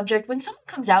that subject, when someone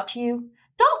comes out to you,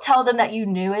 don't tell them that you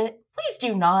knew it. Please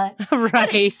do not. Right.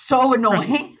 That is so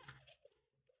annoying.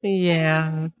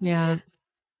 Yeah. Now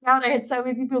I had so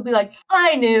many people be like,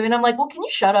 I knew. And I'm like, well, can you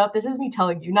shut up? This is me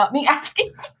telling you, not me asking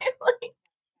you.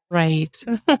 Right.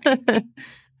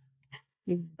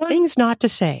 Things not to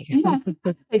say. Yeah.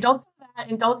 Hey, don't say that,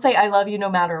 and don't say I love you no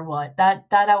matter what. That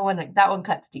one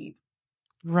cuts deep.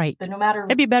 Right. The no matter.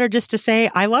 It'd be better just to say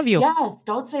I love you. Yeah.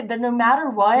 Don't say the no matter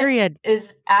what. Period.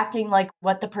 Is acting like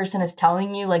what the person is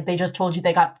telling you. Like they just told you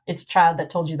it's a child that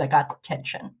told you they got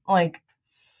attention. Like.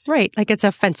 Right. Like it's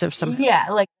offensive somehow. Yeah.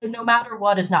 Like no matter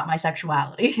what is not my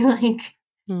sexuality. Like.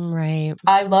 Right.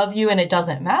 I love you and it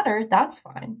doesn't matter. That's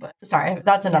fine. But sorry,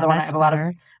 that's another one I have a lot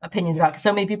of opinions about. Because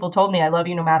so many people told me I love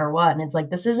you no matter what. And it's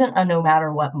like, this isn't a no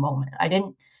matter what moment. I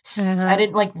didn't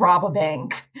like rob a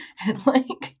bank. And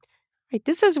like. Right.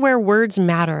 This is where words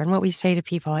matter and what we say to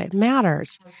people. It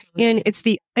matters. Absolutely. And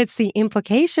it's the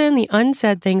implication, the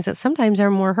unsaid things that sometimes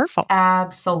are more hurtful.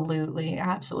 Absolutely.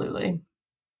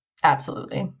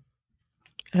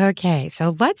 Okay,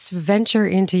 so let's venture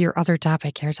into your other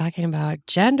topic here, talking about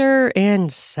gender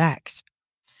and sex.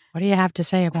 What do you have to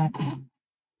say about that?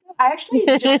 I actually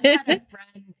just had a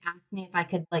friend ask me if I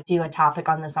could like do a topic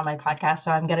on this on my podcast,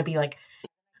 so I'm going to be like,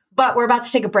 but we're about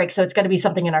to take a break, so it's going to be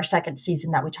something in our second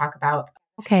season that we talk about.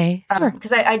 Okay, sure.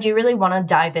 Because I do really want to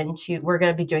dive into, we're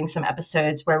going to be doing some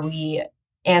episodes where we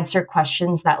answer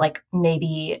questions that like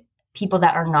maybe people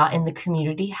that are not in the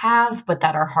community have, but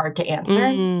that are hard to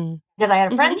answer. Because I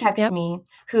had a friend text me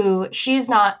who, she's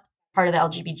not part of the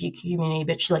LGBTQ community,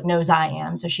 but she like knows I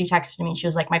am. So she texted me and she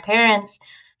was like, my parents,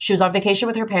 she was on vacation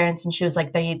with her parents. And she was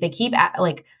like, they keep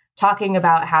like talking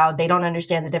about how they don't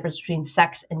understand the difference between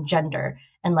sex and gender.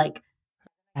 And like,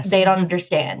 they don't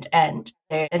understand. And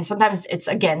sometimes it's,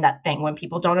 again, that thing when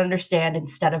people don't understand,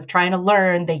 instead of trying to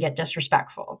learn, they get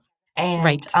disrespectful.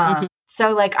 And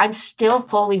so like, I'm still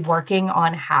fully working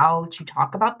on how to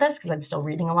talk about this because I'm still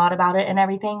reading a lot about it and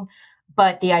everything.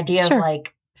 But the idea of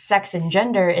like sex and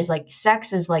gender is like,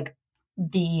 sex is like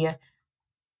the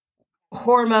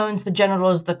hormones, the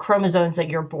genitals, the chromosomes that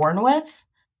you're born with,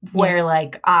 where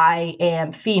like I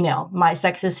am female. My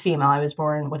sex is female. I was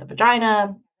born with a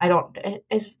vagina.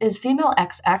 Is female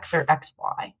XX or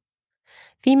XY?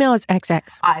 Female is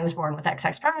XX. I was born with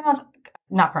XX pronouns,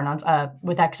 not pronouns,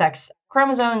 with XX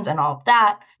chromosomes and all of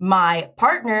that. My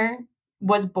partner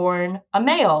was born a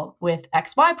male with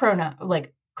XY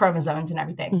like chromosomes and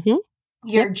everything.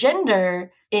 Your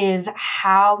gender is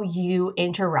how you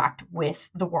interact with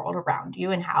the world around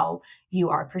you and how you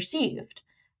are perceived.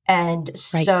 And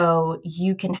so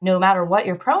you can, no matter what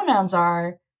your pronouns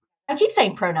are, I keep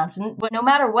saying pronouns, but no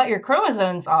matter what your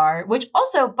chromosomes are, which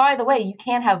also, by the way, you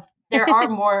can have, there are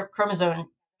more chromosome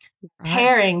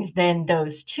pairings than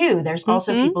those two. There's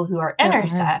also people who are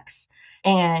intersex,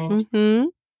 and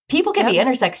people can be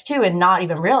intersex too and not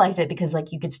even realize it, because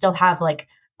like you could still have like,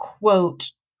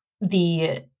 quote,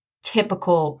 the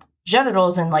typical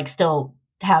genitals and like still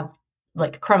have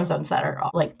like chromosomes that are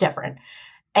like different.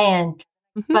 And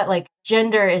but like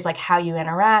gender is like how you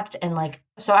interact, and like,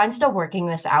 so I'm still working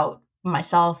this out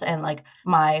myself, and like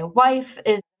my wife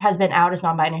has been out as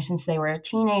non-binary since they were a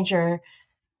teenager,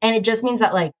 and it just means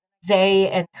that like they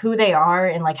and who they are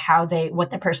and like what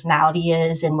their personality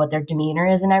is and what their demeanor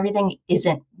is and everything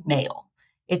isn't male.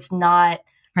 It's not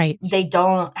they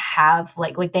don't have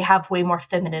like they have way more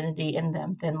femininity in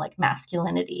them than like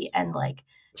masculinity, and like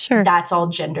that's all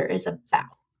gender is about,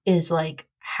 is like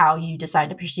how you decide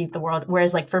to perceive the world.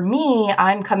 Whereas like for me,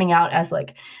 I'm coming out as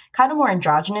like kind of more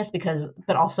androgynous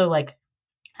but also like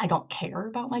I don't care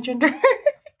about my gender,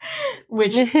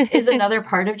 which is another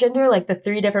part of gender. Like the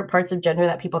 3 different parts of gender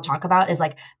that people talk about is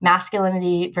like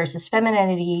masculinity versus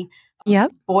femininity,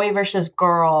 boy versus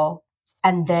girl,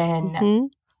 and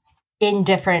then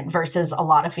indifferent versus a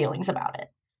lot of feelings about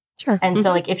it. And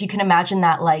so like if you can imagine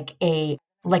that like a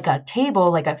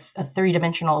table, like a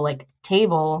 3-dimensional like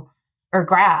table or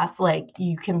graph, like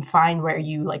you can find where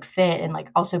you like fit, and like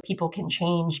also people can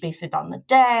change based on the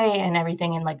day and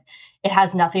everything, and like it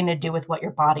has nothing to do with what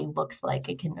your body looks like.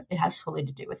 It has fully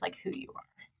to do with like who you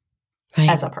are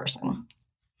as a person.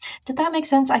 Did that make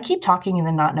sense? I keep talking and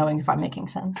then not knowing if I'm making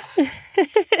sense.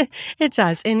 It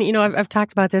does. And, you know, I've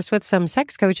talked about this with some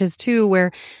sex coaches too,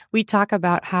 where we talk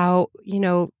about how, you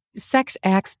know, sex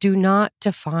acts do not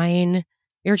define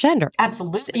your gender.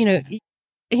 Absolutely.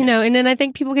 You know, and then I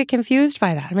think people get confused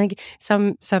by that. I mean,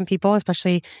 some people,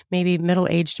 especially maybe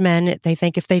middle-aged men, they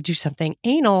think if they do something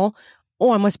anal,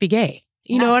 I must be gay.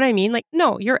 You know what I mean? Like,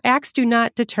 no, your acts do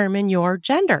not determine your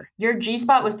gender. Your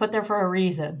G-spot was put there for a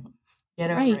reason.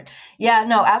 Get over it. Yeah,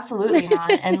 no, absolutely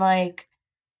not. And like,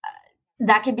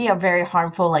 that could be a very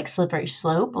harmful, like slippery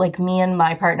slope. Like me and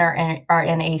my partner are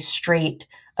in a straight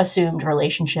assumed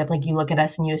relationship. Like you look at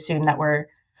us and you assume that we're,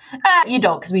 you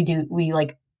don't, because we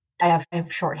like, I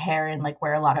have short hair and like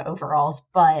wear a lot of overalls,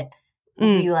 but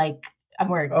we like, I'm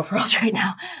wearing overalls right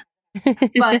now,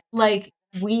 but like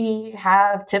we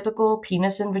have typical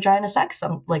penis and vagina sex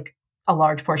like a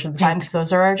large portion of the time, because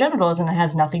those are our genitals, and it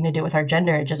has nothing to do with our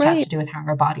gender. It just has to do with how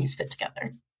our bodies fit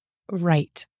together.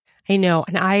 Right. I know.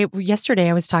 And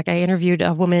yesterday I interviewed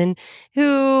a woman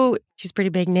who, she's a pretty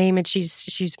big name, and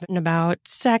she's been about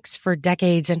sex for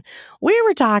decades. And we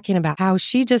were talking about how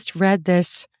she just read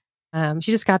this.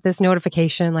 She just got this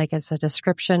notification, like it's a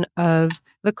description of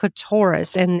the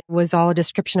clitoris, and it was all a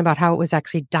description about how it was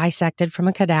actually dissected from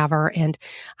a cadaver, and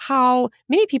how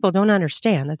many people don't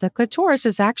understand that the clitoris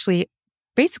is actually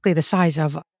basically the size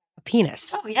of a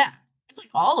penis. Oh yeah. It's like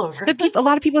all over. A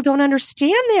lot of people don't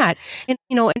understand that. And,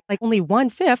 you know, like only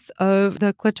 1/5 of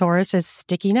the clitoris is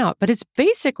sticking out, but it's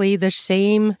basically the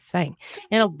same thing.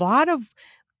 And a lot of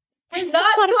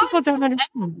people don't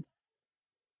understand.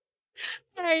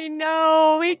 I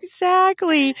know,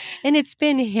 exactly. And it's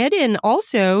been hidden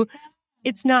also.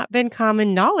 It's not been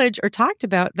common knowledge or talked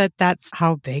about that that's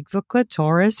how big the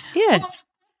clitoris is.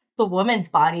 The woman's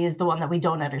body is the one that we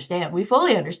don't understand. We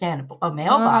fully understand a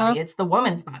male body. It's the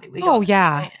woman's body we don't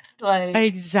understand. Like,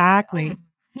 exactly.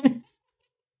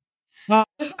 Well,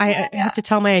 I have to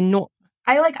tell my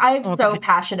I'm so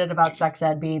passionate about sex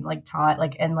ed being like taught,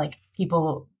 like, and like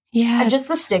people, and just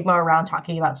the stigma around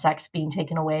talking about sex being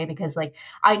taken away, because like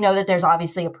I know that there's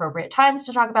obviously appropriate times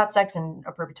to talk about sex and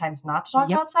appropriate times not to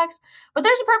talk about sex, but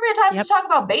there's appropriate times to talk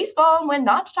about baseball and when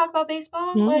not to talk about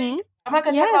baseball. Like I'm not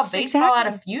going to talk about baseball at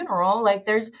a funeral. Like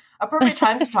there's appropriate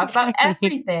times to talk about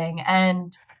everything.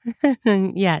 And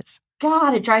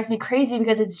God, it drives me crazy,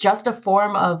 because it's just a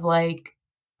form of like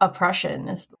oppression,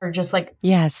 it's just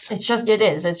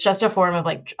a form of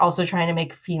like also trying to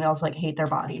make females like hate their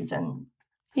bodies. And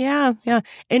Yeah, yeah.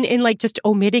 And like just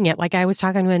omitting it. Like I was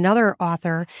talking to another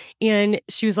author and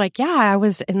she was like, yeah, I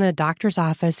was in the doctor's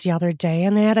office the other day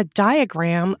and they had a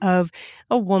diagram of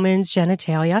a woman's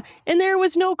genitalia and there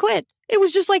was no clit. It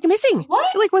was just like missing.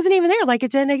 What? It like wasn't even there. Like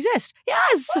it didn't exist.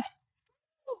 Yes.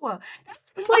 What?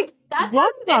 Like, That's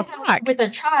what the fuck? with a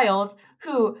child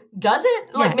who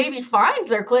doesn't like Yes. maybe finds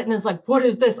their clit and is like, what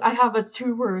is this? I have a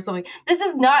tumor or something. This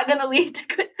is not going to lead to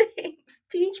good things.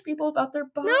 Teach people about their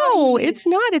body. No, it's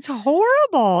not. It's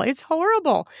horrible. It's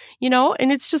horrible. You know, and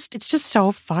it's just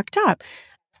so fucked up.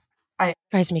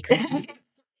 Drives me crazy.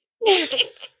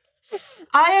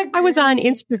 I agree. I was on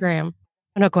Instagram.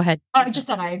 Oh, no, go ahead. I just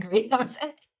said I agree. That was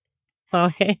it.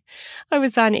 Okay. I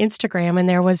was on Instagram and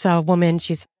there was a woman,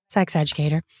 she's a sex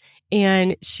educator,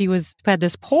 and she had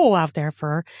this poll out there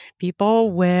for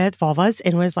people with vulvas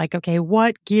and was like, okay,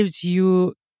 what gives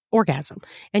you orgasm?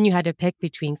 And you had to pick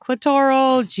between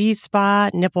clitoral,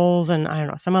 G-spot, nipples, and I don't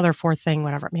know, some other fourth thing,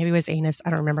 whatever. Maybe it was anus. I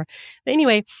don't remember. But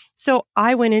anyway, so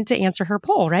I went in to answer her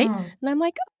poll, right? And I'm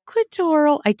like,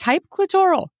 clitoral. I type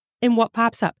clitoral and what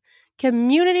pops up?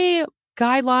 Community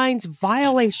guidelines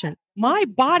violation. My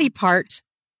body part.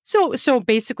 So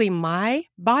basically my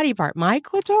body part, my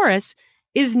clitoris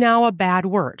is now a bad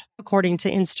word, according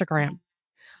to Instagram.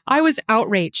 I was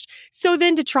outraged. So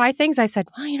then to try things, I said,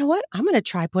 well, you know what? I'm going to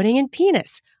try putting in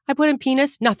penis. I put in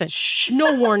penis, nothing.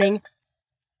 No warning.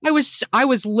 I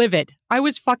was livid. I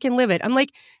was fucking livid. I'm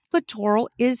like, clitoral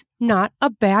is not a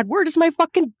bad word. It's my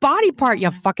fucking body part,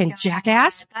 you fucking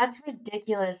jackass. That's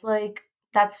ridiculous. Like,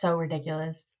 that's so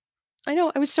ridiculous. I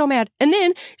know. I was so mad. And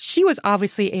then she was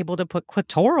obviously able to put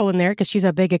clitoral in there because she's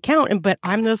a big account. But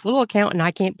I'm this little account and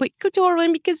I can't put clitoral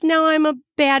in because now I'm a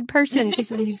bad person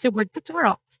because I use the word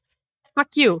clitoral.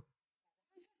 Fuck you.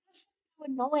 It's so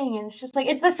annoying. And it's just like,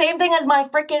 it's the same thing as my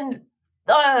freaking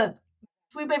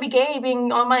Sweet Baby Gay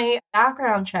being on my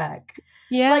background check.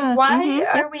 Yeah. Like, why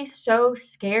are we so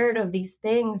scared of these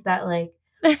things that, like,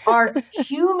 are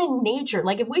human nature?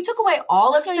 Like, if we took away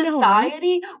all of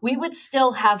society, we would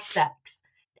still have sex.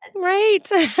 Right.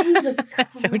 Jesus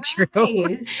That's so Christ.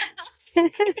 true.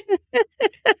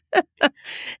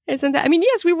 Isn't that? I mean,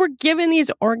 yes, we were given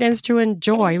these organs to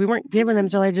enjoy. We weren't given them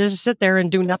to like just sit there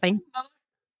and do nothing.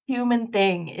 Human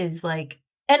thing is like,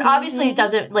 and obviously it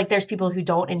doesn't, like, there's people who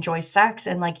don't enjoy sex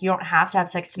and like you don't have to have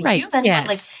sex to be human, yes.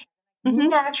 but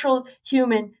like natural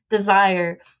human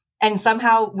desire. And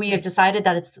somehow we have decided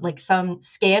that it's like some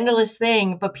scandalous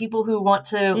thing, but people who want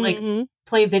to like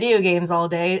play video games all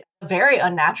day, a very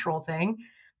unnatural thing,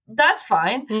 that's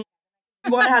fine. You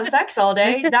want to have sex all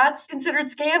day, that's considered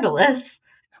scandalous.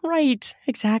 Right.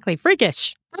 Exactly.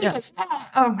 Freakish. Yes.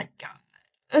 Oh my God.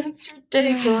 It's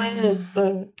ridiculous.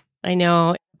 I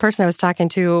know. A person I was talking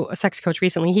to, a sex coach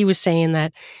recently, he was saying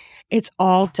that it's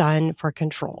all done for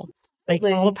control. Like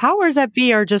all the powers that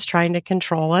be are just trying to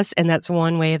control us. And that's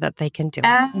one way that they can do it.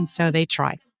 And so they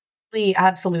try.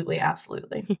 Absolutely.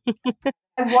 Absolutely.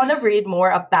 I want to read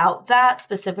more about that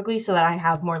specifically so that I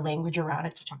have more language around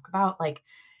it to talk about, like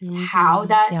how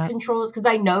that controls. Because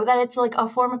I know that it's like a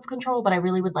form of control, but I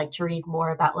really would like to read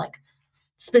more about like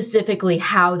specifically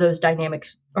how those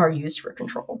dynamics are used for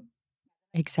control.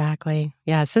 Exactly.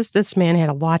 Yes. This man had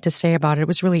a lot to say about it. It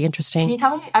was really interesting. Can you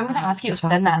tell me? I'm going to ask you to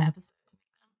send that episode.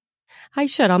 I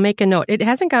should. I'll make a note. It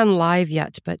hasn't gone live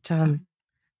yet, but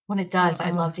when it does,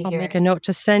 I'd love to hear it. I'll make a note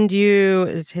to send you.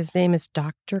 His name is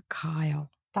Dr. Kyle.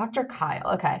 Dr.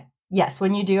 Kyle. Okay. Yes.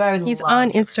 When you do, I would. He's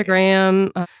on Instagram.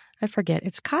 I forget.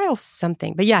 It's Kyle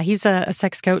something. But yeah, he's a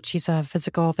sex coach. He's a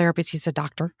physical therapist. He's a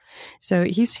doctor. So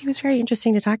he was very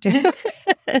interesting to talk to.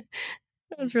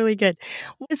 That was really good.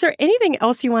 Is there anything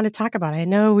else you want to talk about? I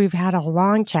know we've had a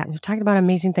long chat and we've talked about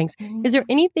amazing things. Is there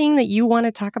anything that you want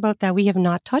to talk about that we have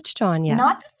not touched on yet?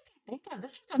 Not that I think of.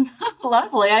 This has been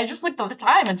lovely. I just looked at the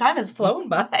time and time has flown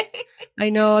by. I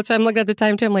know. So I'm looking at the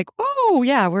time too. I'm like, oh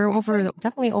yeah, we're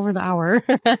definitely over the hour.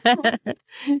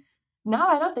 No,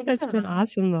 I don't think so. It's been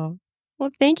awesome though. Well,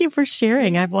 thank you for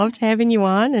sharing. I've loved having you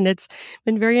on and it's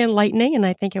been very enlightening and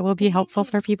I think it will be helpful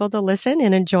for people to listen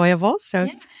and enjoyable. So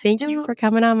thank you for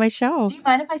coming on my show. Do you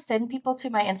mind if I send people to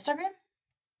my Instagram?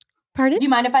 Pardon? Do you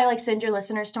mind if I like send your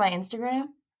listeners to my Instagram?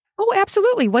 Oh,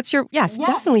 absolutely. What's your,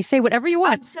 definitely say whatever you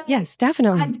want. Yes,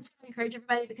 definitely. I just want to encourage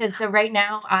everybody because so right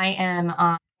now I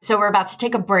am, so we're about to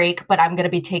take a break, but I'm going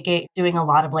to be doing a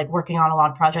lot of like working on a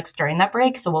lot of projects during that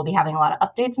break. So we'll be having a lot of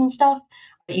updates and stuff.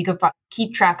 But you can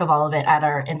keep track of all of it at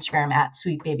our Instagram at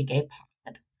Sweet Baby Gay.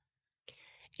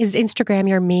 Is Instagram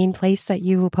your main place that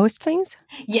you post things?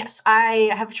 Yes, I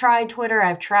have tried Twitter.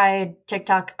 I've tried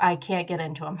TikTok. I can't get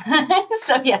into them.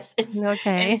 So yes,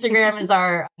 Instagram is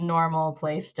our normal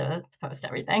place to post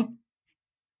everything.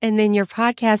 And then your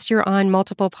podcast, you're on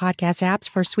multiple podcast apps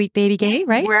for Sweet Baby Gay,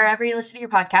 right? Wherever you listen to your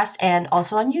podcast, and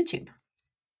also on YouTube.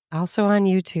 Also on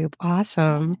YouTube.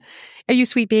 Awesome. Are you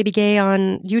Sweet Baby Gay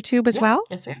on YouTube as well?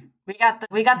 Yes, we are.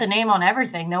 We got the name on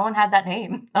everything. No one had that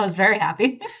name. I was very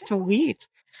happy. Sweet.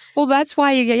 Well, that's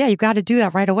why you got to do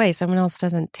that right away. Someone else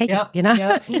doesn't take it, you know?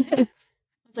 Yep. I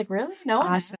was like, really? No one?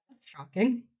 Awesome. That's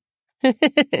shocking.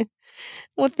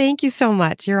 Well, thank you so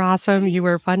much. You're awesome. You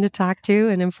were fun to talk to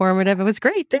and informative. It was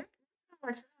great. That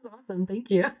was awesome.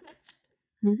 Thank you.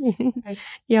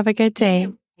 You have a good day.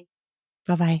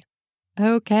 Bye-bye.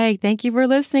 Okay. Thank you for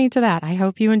listening to that. I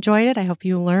hope you enjoyed it. I hope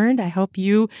you learned. I hope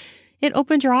it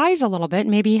opened your eyes a little bit,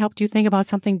 maybe helped you think about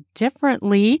something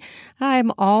differently.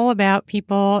 I'm all about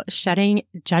people shedding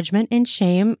judgment and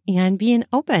shame and being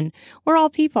open. We're all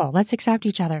people. Let's accept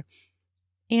each other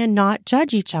and not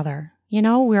judge each other. You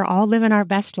know, we're all living our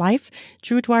best life,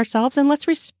 true to ourselves, and let's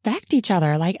respect each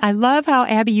other. Like, I love how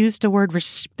Abbey used the word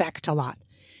respect a lot.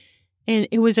 And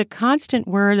it was a constant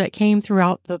word that came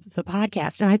throughout the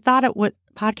podcast. And I thought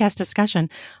podcast discussion,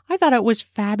 I thought it was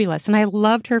fabulous. And I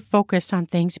loved her focus on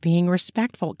things being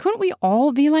respectful. Couldn't we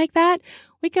all be like that?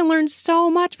 We can learn so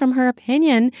much from her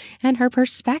opinion and her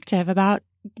perspective about,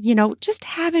 you know, just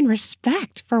having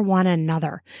respect for one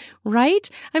another, right?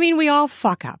 I mean, we all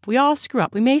fuck up. We all screw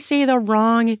up. We may say the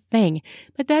wrong thing,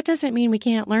 but that doesn't mean we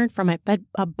can't learn from it. But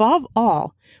above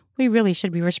all, we really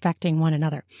should be respecting one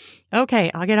another. Okay,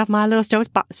 I'll get off my little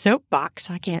soapbox.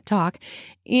 I can't talk.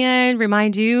 And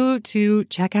remind you to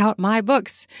check out my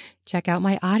books. Check out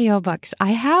my audiobooks.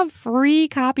 I have free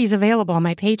copies available on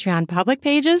my Patreon public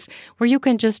pages where you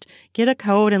can just get a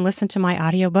code and listen to my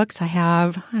audiobooks.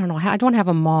 I don't have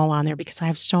them all on there because I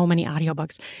have so many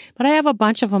audiobooks, but I have a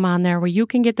bunch of them on there where you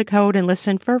can get the code and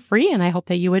listen for free. And I hope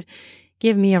that you would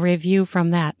give me a review from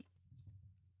that.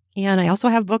 And I also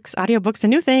have audiobooks. A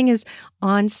new thing is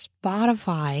on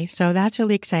Spotify. So that's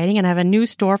really exciting. And I have a new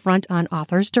storefront on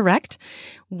Authors Direct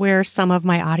where some of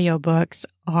my audiobooks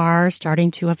are starting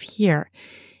to appear.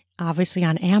 Obviously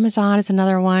on Amazon is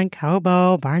another one,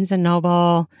 Kobo, Barnes &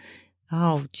 Noble.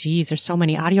 Oh, geez, there's so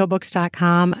many.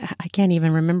 Audiobooks.com. I can't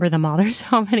even remember them all. There's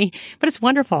so many, but it's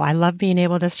wonderful. I love being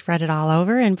able to spread it all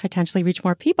over and potentially reach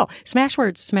more people.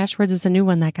 Smashwords. Smashwords is a new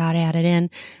one that got added in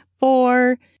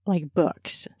for like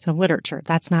books. So literature.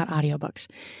 That's not audiobooks.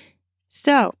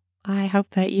 So I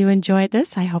hope that you enjoyed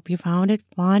this. I hope you found it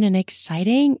fun and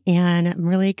exciting. And I'm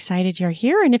really excited you're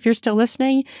here. And if you're still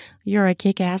listening, you're a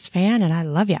kick-ass fan and I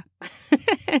love you.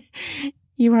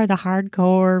 You are the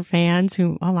hardcore fans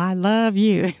I love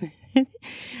you.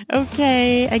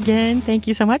 Okay. Again, thank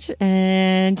you so much.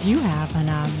 And you have an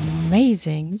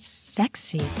amazing,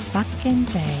 sexy fucking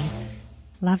day.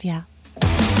 Love ya.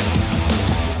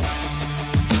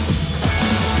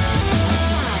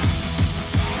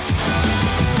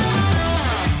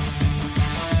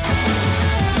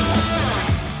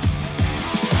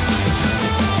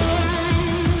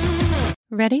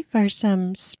 Ready for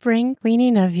some spring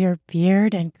cleaning of your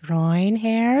beard and groin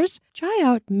hairs? Try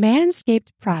out Manscaped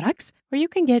products where you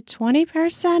can get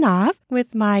 20% off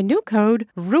with my new code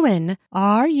RUAN,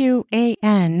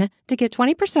 RUAN, to get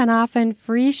 20% off and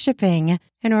free shipping.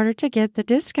 In order to get the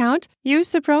discount, use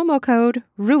the promo code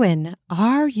RUAN,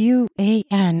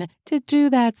 RUAN, to do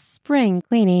that spring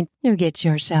cleaning to get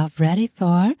yourself ready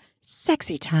for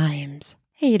sexy times.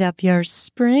 Heat up your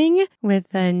spring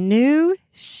with a new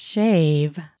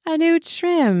shave, a new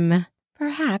trim.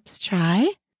 Perhaps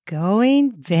try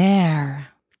going bare.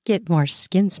 Get more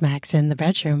skin smacks in the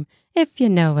bedroom, if you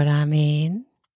know what I mean.